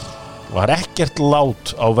var ekkert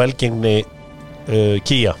lát á velgengni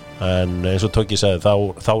Kia en eins og Tóki sagði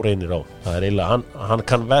þá reynir á það er eiginlega, hann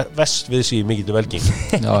kann vest við sig mikið velgeng.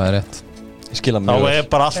 Já, það er rétt þá er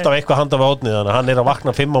bara alltaf eitthvað handa við hótnið þannig að hann er að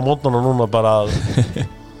vakna 5 á mótnan og núna bara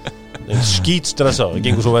skít stressað, það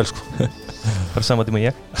gengur svo vel, sko. Bara saman tíma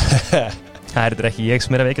ég Það er ekki ég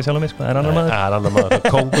sem er að veika sjálf á mig, sko. Það er annar maður. Það er annar maður,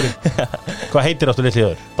 kóngurinn. Hvað heitir áttu litli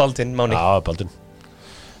þjóður? Baldvin Máni. Já, Baldvin.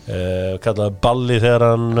 Kallaði Balli þegar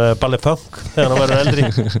hann, Balli Funk, þegar hann verður eldri.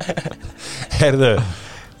 Heyrðu,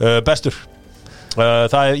 bestur.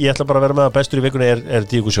 Ég ætla bara að vera með að bestur í vikunni er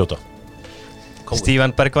Diego Jota.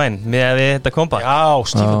 Steven Bergwijn, með þetta kompa. Já,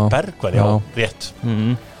 Steven Bergwijn, já, rétt.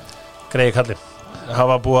 Greiði kallinn.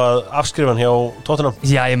 Hafa búið að afskrifa hann hjá Tottenham.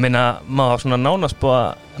 Já, ég meina, maður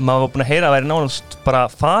var búin að heyra að væri nánast bara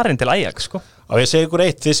farin til Ajax, sko. Og ég segi ykkur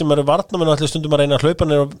eitt, þið sem eru varnamenn allir stundum að reyna að hlaupa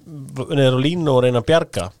niður á línu og reyna að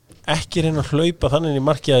bjarga, ekki reyna að hlaupa þannig í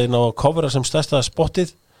markiðin á að covera sem stærsta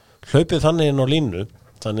spottið, hlaupið þannig inn á línu,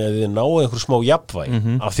 þannig að þið náu einhver smá jafnvæg,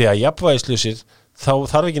 af því að jafnvægislusir, þá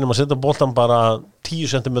þarf ekki nema að setja boltan bara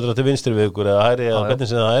 10 cm til vinstri við ykkur eða hæri eða hvernig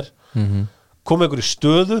sem það er, koma ykkur í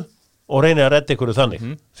stöðu og reyna að redda ykkur þannig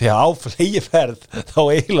því að á flegiferð þá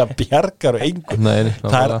eiginlega bjargar og engur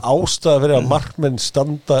það er ástæða fyrir að markmenn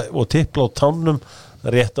standa og tippla á tánum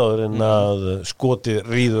rétt áður en að skoti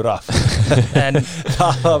ríður af en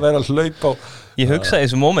það að vera að hlaupa á ég hugsaði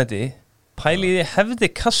þessu mómenti pæliði hefði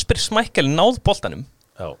Kasper Schmeichel náð boltanum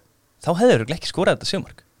þá hefði örugglega ekki skorað þetta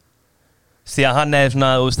sigurmark því að hann er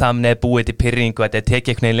svona hann er búið til pirring og þetta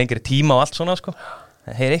tekið einhvern veginn lengri tíma og allt svona sko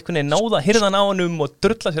Heyr einhvern veginn náða hirðan á honum og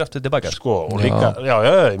drulla sér aftur tilbaka sko og líka, já,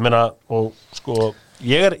 ég meina og sko,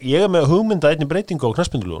 ég er með hugmynda einni breytingu á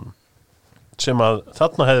knattspyrnulögunum sem að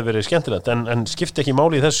þarna hefði verið skemmtilegt en skipti ekki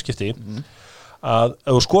máli í þessu skipti að ef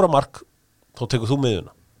þú skora mark þá tekur þú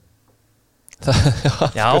miðjuna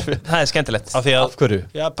Já, það er skemmtilegt af hverju?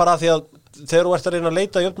 Já, bara af því að þegar þú ert að reyna að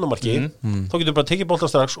leita í jöfnumarki þá getur bara tekið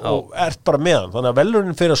boltan strax og ert bara með hann þannig að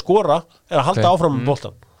velurinn fyrir að skora er að halda áfram með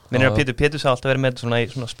boltan Minnir að Pétur sagði alltaf verið með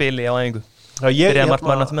svona spili á æfingu byrjaði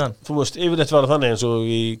markmaðurinn aftur með hann. Þú veist, yfirleitt var það þannig eins og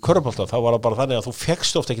í körfubolta, þá var það bara þannig að þú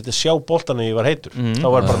fékkst ofta ekki til að sjá boltan en ég var heitur. Þá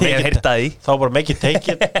var bara make it take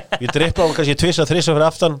it. Ég drippaði hann kannski 2-3 fyrir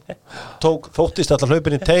aftan, þóttist alltaf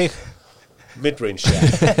hlaupin í teig, midrange.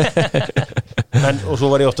 Og svo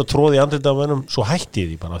var ég ofta tróð í andlita á mönnum, svo hætti ég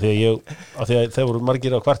því bara, því að þeir voru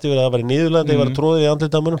margir á kvarti verið að vera í niðurlandi, ég var að tróð í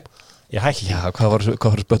andlita á mönnum. Ég hætti. Já, hvað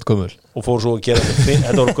var spött gömul? Og fór svo að gera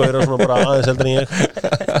þetta var gauðra svona bara aðeins heldur en ég.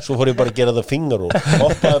 Svo fór ég bara að gera þetta fingar og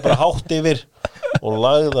hoppaði bara hátt yfir og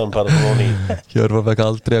lagði hann bara svona í. Hjörvar fekk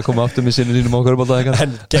aldrei að koma aftur með sinni sínum á körfubolta.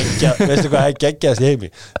 En geggja, veistu hvað, það geggjaðist í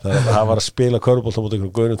heimi. Það var að spila körfubolta mútið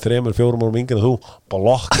einhverjum gauðrum 3-4 árum yngri en þú,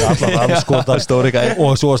 blokka allan afskotar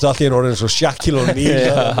og svo varst allir orðin svo Shaquille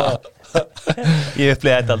O'Neal. Ég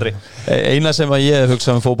upplýði þetta aldrei. Eina sem að ég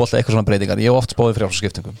hugsa fótbolta eitthvað svona breytingar, ég hef oft spáðið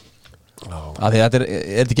frjálsskiptingum. Af því þetta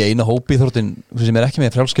er ekki eina hópi í þróttin sem ekki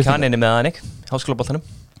með frjálsskiptingum. Kanninni með Anik, háskólaboltanum.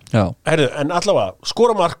 Já. Herru, en allavega,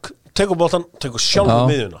 skora mark, tekur boltan, tekur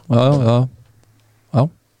sjálfum miðjuna. Já,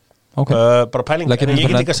 ok. Bara pæling, en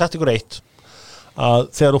ég get líka sagt ykkur eitt að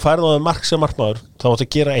þegar þú færðu á þau mark sem markmaður, þá áttu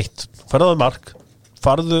að gera eitt. Færðu á þau mark,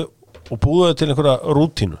 farðu og búðu til einhverja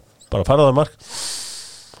rútínu. Bara færðu á þau mark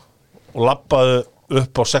og labbaðu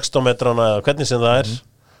upp á 16 metrana eða hvernig sem það er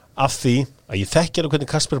af því að ég þekkir hvernig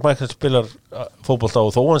Kasper Michael spilar fótbolta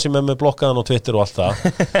og þó hann sem með blokkaðan á Twitter og allt það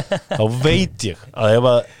þá veit ég að ef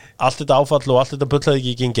að allt þetta áfall og allt þetta bullaði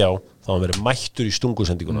ekki gengi á þá hann verið mættur í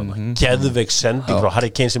stungusendinguna geðveik sending frá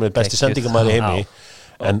Harry Kane sem er besti sendingamæður í heimi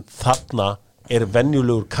en þarna er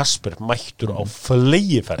venjulegur Kasper mættur á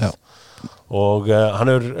flegiferð og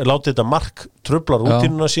hann hefur látið þetta mark trubla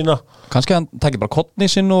rútínuna sína. Kannski hann takir bara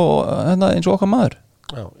kottni sinn og eins og okkar maður.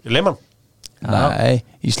 Já, Lehmann. Nei,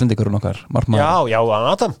 Íslendingur okkar markmaður. Já,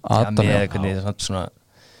 Adam. Hvernig svona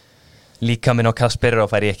líka minn á Kasper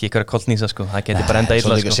og færi ekki ykkur að kollnýsa sko. Það getur bara enda illa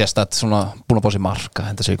sko. Svo líka sérstætt svona búin að bá sér marka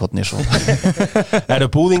henda sér í kollnýs og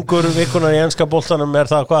Eru búðingur vikunar í enska boltanum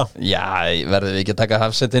það hvað? Já, verðum við ekki að taka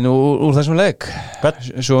hafsettinu úr þessum leik.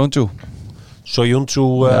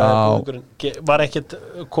 Soyuncu var ekkert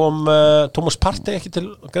kom Thomas Partey ekki til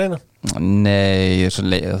greina? Nei,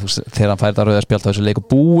 þegar hann færði að rauða spjald á þessu leik og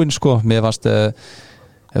búinn sko, mér fannst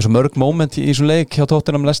þessu mörg moment í þessu leik hjá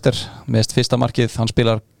Tottenham Leicester, mest fyrsta markið hann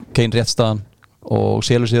spilar Kane rétt staðan og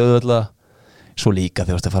selur sig auðvitað, svo líka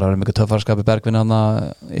þegar það fara að vera mikið töffarskap í Bergvin hann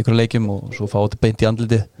ykkur leikjum og svo fá þetta beint í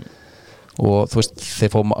andliti og þú veist,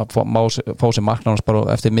 þeir fá sér marknánast bara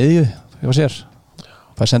eftir miðju, ég var sér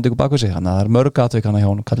það sendi ykkur bak við sig, þannig að það er mörg atvik hann hjá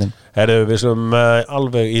honum kallinn. Herru, við sem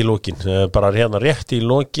alveg í lokin, bara hérna rétt í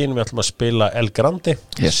lokin, við ætlum að spila El Grande.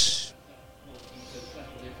 Yes.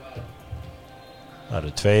 Það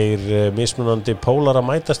eru tveir mismunandi pólar að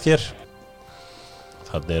mætast hér.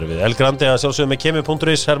 Þannig erum við El Grande að sjálfsögum með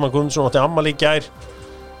kemi.is, Hermann Gunnarsson átti afmæli í gær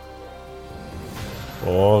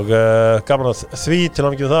og gaman að því til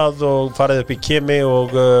að mikið það og farið upp í kemi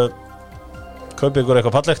og kaupið ykkur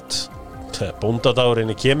eitthvað fallegt. Bóndadagurinn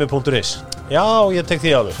í kemi.is. Já, ég tek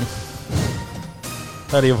því alveg.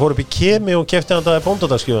 Þegar ég fór upp í kemi og kefti hann það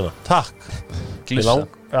bóndadagsskjöfuna. Takk.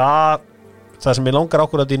 Það sem ég langar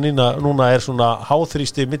ákvörðat í núna er svona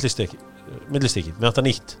háþrýsti millistykki. Mér vantar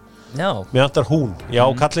nýtt. Já. Mér vantar hún. Já,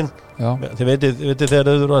 kallinn. Þið vitið þegar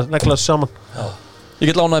þau eru að neglast saman. Já. Ég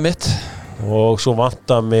get lánaði mitt. Og svo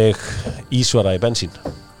vantar mig ísvara í bensín.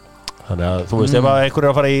 Þannig að þú veist ef að einhver er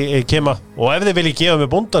að fara í kema og ef þið viljið gefa mig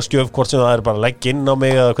bóndaskjöf hvort sem það er bara að leggja inn á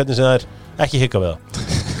mig eða hvernig sem það er, ekki hika við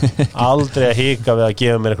það aldrei að hika við að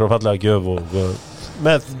gefa mér einhverja fallega gjöf og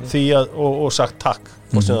með því að og sagt takk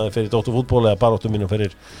hvort sem það er fyrir Dóttur fútból eða baróttu mínum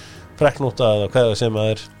fyrir freknóta eða hvað sem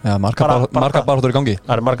það er. Já, marga baróttur í gangi.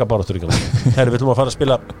 Það er marga baróttur í gangi. Herri, við ætlum að fara að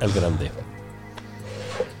spila El Grande.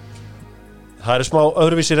 Það eru smá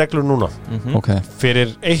öðruvísi reglur núna. Okay.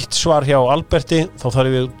 Fyrir eitt svar hjá Alberti þá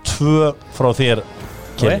þarf við 2 frá þér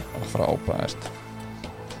Frábært.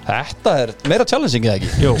 Þetta er meira challenging eða ekki?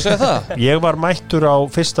 Jú, ég var mættur á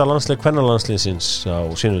fyrsta landsleik kvennalandsliðsins á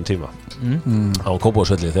sínum tíma á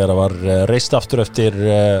Kópavogsvelli þegar það var reist aftur eftir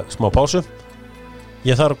smá pásu.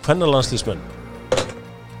 Ég þarf kvennalandsliðsmenn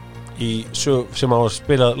sem á að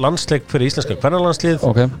spila landsleik fyrir íslenska kvennalandslið.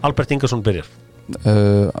 Okay. Albert Ingarsson byrjar.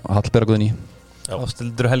 Hallberg Guðný.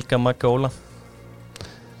 Ástildur Helga Magga Óla.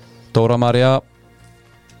 Dóra María.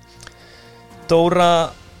 Dóra,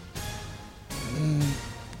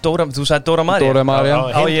 þú sagði Dóra María. Dóra María.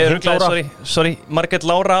 Já, ég ruglaði, sorry. Margrét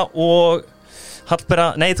Lára og Hallbera,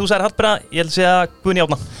 nei þú sagði Hallbera, ég held að segja Guðný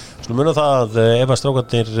Árna. Svo munum það að ef að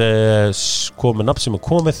strákarnir komið nafn sem er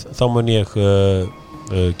komið þá mun ég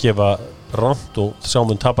gefa rámt og sá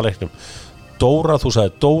mun tapa leiknum. Dóra, þú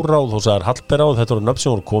sagði Dóra og þú sagði Hallbera og þetta voru nöfn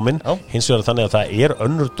sem voru komin hins vegar þannig að það er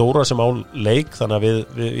önnur Dóra sem á leik þannig að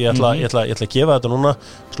ég ætla að gefa þetta núna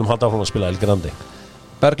skulum halda áfram að spila El Grandi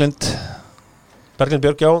Berglind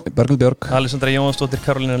Björk, já Berglind Björk Alessandra Jónsdóttir,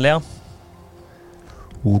 Karolína Lea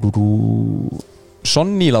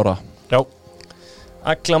Sonny Lára Já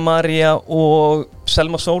Agla María og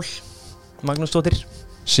Selma Sól Magnúsdóttir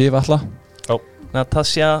Sif Alla Já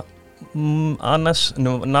Natasja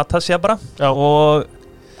Natasja bara og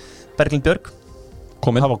Berglind Björk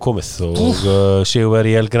komin. Það var komið og Sigur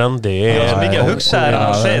í El Grandi Það var mikið að hugsa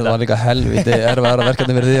það var líka helviti erfiðara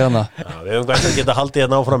verkefni fyrir því hana við höfum gæst að geta haldið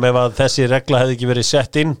hérna áfram ef að þessi regla hefði ekki verið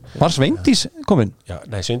sett inn Var Sveindís komin? Já,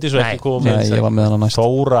 nei, Sveindís var ekki komin Nei, ég var með hana næst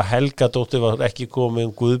Þóra Helgadóttir var ekki komin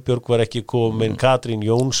Guðbjörg var ekki komin Katrín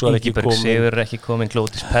Jóns var ekki komin Sigur ekki komin,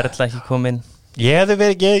 Glódís Perla ekki komin Ég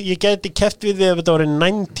geti keppt við ef þetta var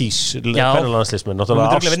 90s pennalandsleismenn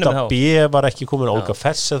náttúrulega Ásta B var ekki komin Olga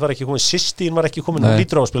Ferseth var ekki komin Sistín var ekki komin hún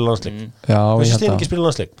lítur á að spila landsleik Sistín ekki spila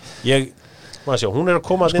landsleik hún er að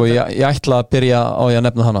koma sko ég ætla að byrja á ég að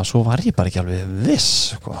nefna hana svo var ég bara ekki alveg viss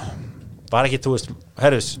sko. Bara ekki, þú veist,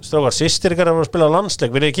 herrus strákar, systir ykkar að spila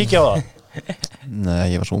landsleik vil ég kíkja á það? Nei,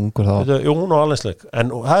 ég var svo ungur þá Jú, hún á landsleik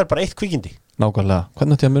en það er bara eitt kvikindi Nákvæmlega,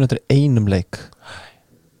 hvernig átti ég að muna eftir einum leik?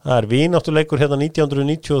 Það er vináttuleikur hérna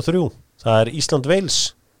 1993 það er Ísland-Wales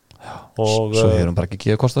og svo hefur hún bara ekki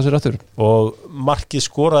geða kosta sér aftur og markið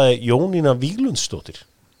skoraði Jónína Víglundsdóttir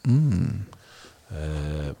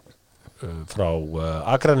frá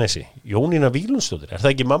Akranesi Jónína Víglundsdóttir, er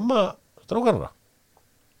það ekki mamma strákarna?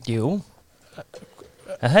 Jú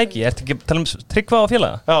Það ekki, ertu ekki að tala Tryggva og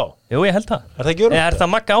félaga? Já Jú, ég held það Er það ekki öruggt? Er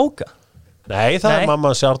það Magga Áka? Nei, það er mamma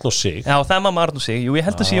hans Arnór Sig Já, það er mamma Arnór Sig, jú, ég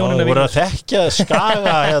held að sé Jónína Víglundsdóttir Þú voru að þekkja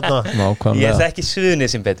Skaga hérna Ég þekki Suðunni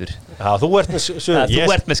sem betur Já, þú ert með Suðunni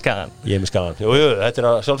Þú ert með Skagan Ég er með Skagan Jú, þetta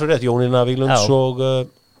er sjálfsögur rétt Jónína Víglunds og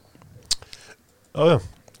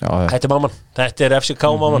Þetta er mamman Þetta er FCK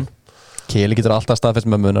mamman Keli getur alltaf staðfest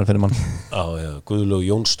með munar fyrir mann Já, Guðlaug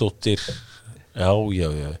Jónsdóttir Já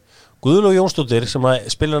Guðlaug Jónsdóttir sem að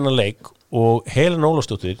spila hana leik og Helena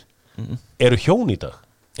Ólafsdóttir eru hjón í dag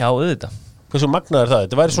Já, auðvitað Hversu magnaður það?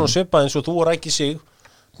 Þetta væri svona svipað eins og þú og Rækki Sig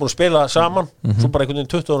búin að spila saman svo bara einhvern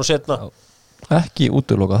veginn 20 ára setna Ekki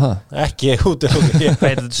útiloka það Ekki útiloka Hvað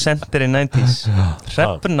er þetta center in 90s?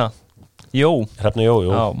 Hrefna Jó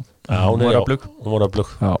Hún var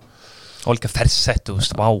öflug Olga Ferseth, þú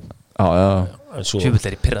veist, vá Tjúvill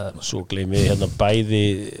er í pirraðar Svo gleymi hérna bæði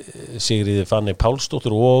Sigriði Fanny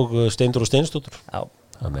Pálsdóttur og Steindur og Steinsdóttur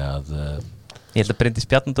Þannig að Ég held að Bryndís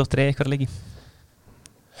Bjarnadóttir er eitthvað leiki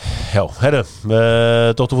Já, herru,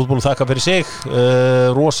 Dóttarfútból þakka fyrir sig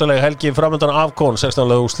rosalega helgi framöndan afkón 16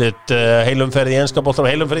 lögúrslit, heilumferð í enska boltanum,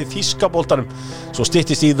 heilumferð í þýska boltanum svo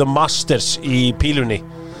styttist í The Masters í pílunni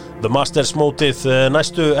The Masters mótið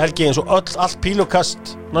næstu helgi eins og allt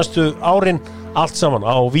pílukast næstu árin, allt saman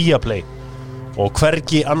á Viaplay og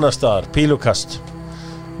hvergi annar staðar pílukast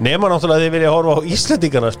nema náttúrulega þið vilja horfa á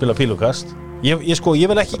Íslendingarna að spila pílukast ég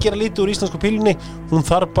vil ekki gera lítið úr íslensku pílunni hún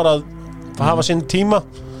þarf bara að hafa sinn tíma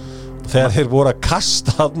þegar þeir voru að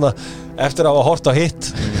kasta þarna eftir að hafa hort á hitt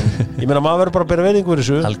ég meina maður verður bara að bera veiningu fyrir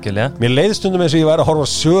þessu algjörlega mér leiði stundum eins og ég væri að horfa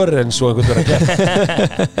Sörens og einhvern veginn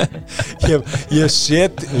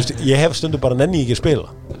að ég hef stundum bara nenni ekki að spila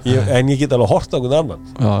en ég get alveg hort á einhvern annan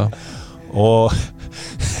og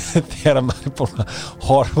þegar maður er búin að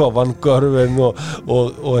horfa á Van Görven og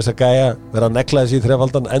þess að gæja vera að negla þessi í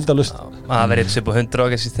þrefaldan endalust það verið upp á 100 og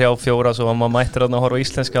þessi 3-4 svo var maður mættur að horfa á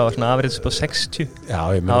íslenska og það verið upp á 60 Já,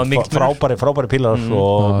 ég meina frábæri pílar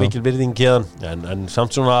og mikil virðing héðan en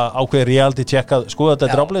samt svona ákveði reality checkað skoða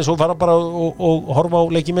þetta dráflega svo fara bara og horfa á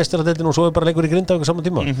leiki meistaradeildinu og svo er bara leikur í Grindavík saman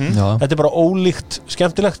tíma þetta er bara ólíkt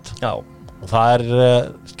skemmtilegt og það er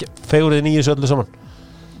fegurðin í þessu öllu saman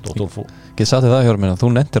Get sagt þið það Hjörminn að þú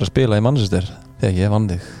nenntir að spila í Manchester þegar ég vann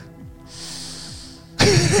þig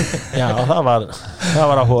Já, það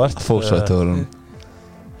var áhugavert Fósættuðurinn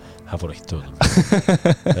Það fór eitt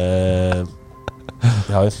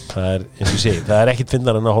Já, það er eins og sé það er ekkit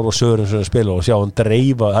finnar en að horfa á Sören sem spila og sjá hann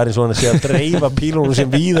dreifa, það er eins og hann að sé að dreifa pílunum sem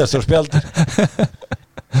víðast á spjaldur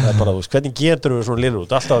það er bara, þú veist, hvernig getur við svona lillur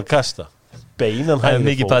út, alltaf að kasta beinan hægri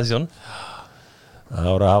mikið passion Það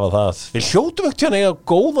voru að hafa það Við hljótum ekkert hérna eiga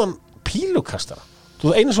góðan pílukastara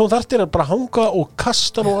Þú einu sem þú þarftir er bara að hanga og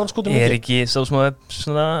kasta nú anskotum Er ekki svo sem að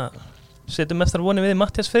svona setjum eftir voni við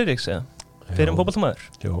Mattias Friðriks fyrir fótboltamaður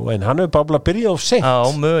Jú, en hann hefur bara byrjað of seint Já,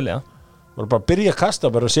 mögulega Við erum bara að byrja að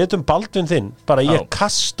kasta, bara setjum Baldvin þinn bara ég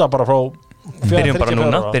kasta bara frá Byrjum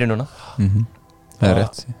núna Það er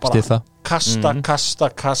rétt, stið það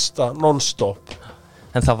Kasta non-stop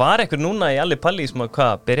En það var eitthvað núna í Alli Palli sem að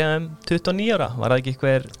byrjaði 29 ára, var það ekki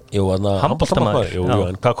eitthvað Jú, handboltamaður,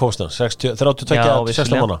 en hvað komst hann?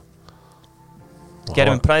 32-16 mánu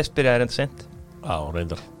Gervin Price byrjaði reynda sent Já,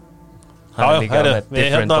 reyndar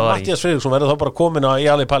Mattias Friðriksson verður þá bara komin í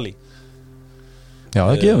Alli Palli Já,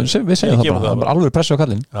 við segjum það bara, alveg pressu á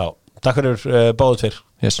kallinn Já, takk fyrir báðu tveir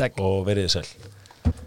yes. og verið sæl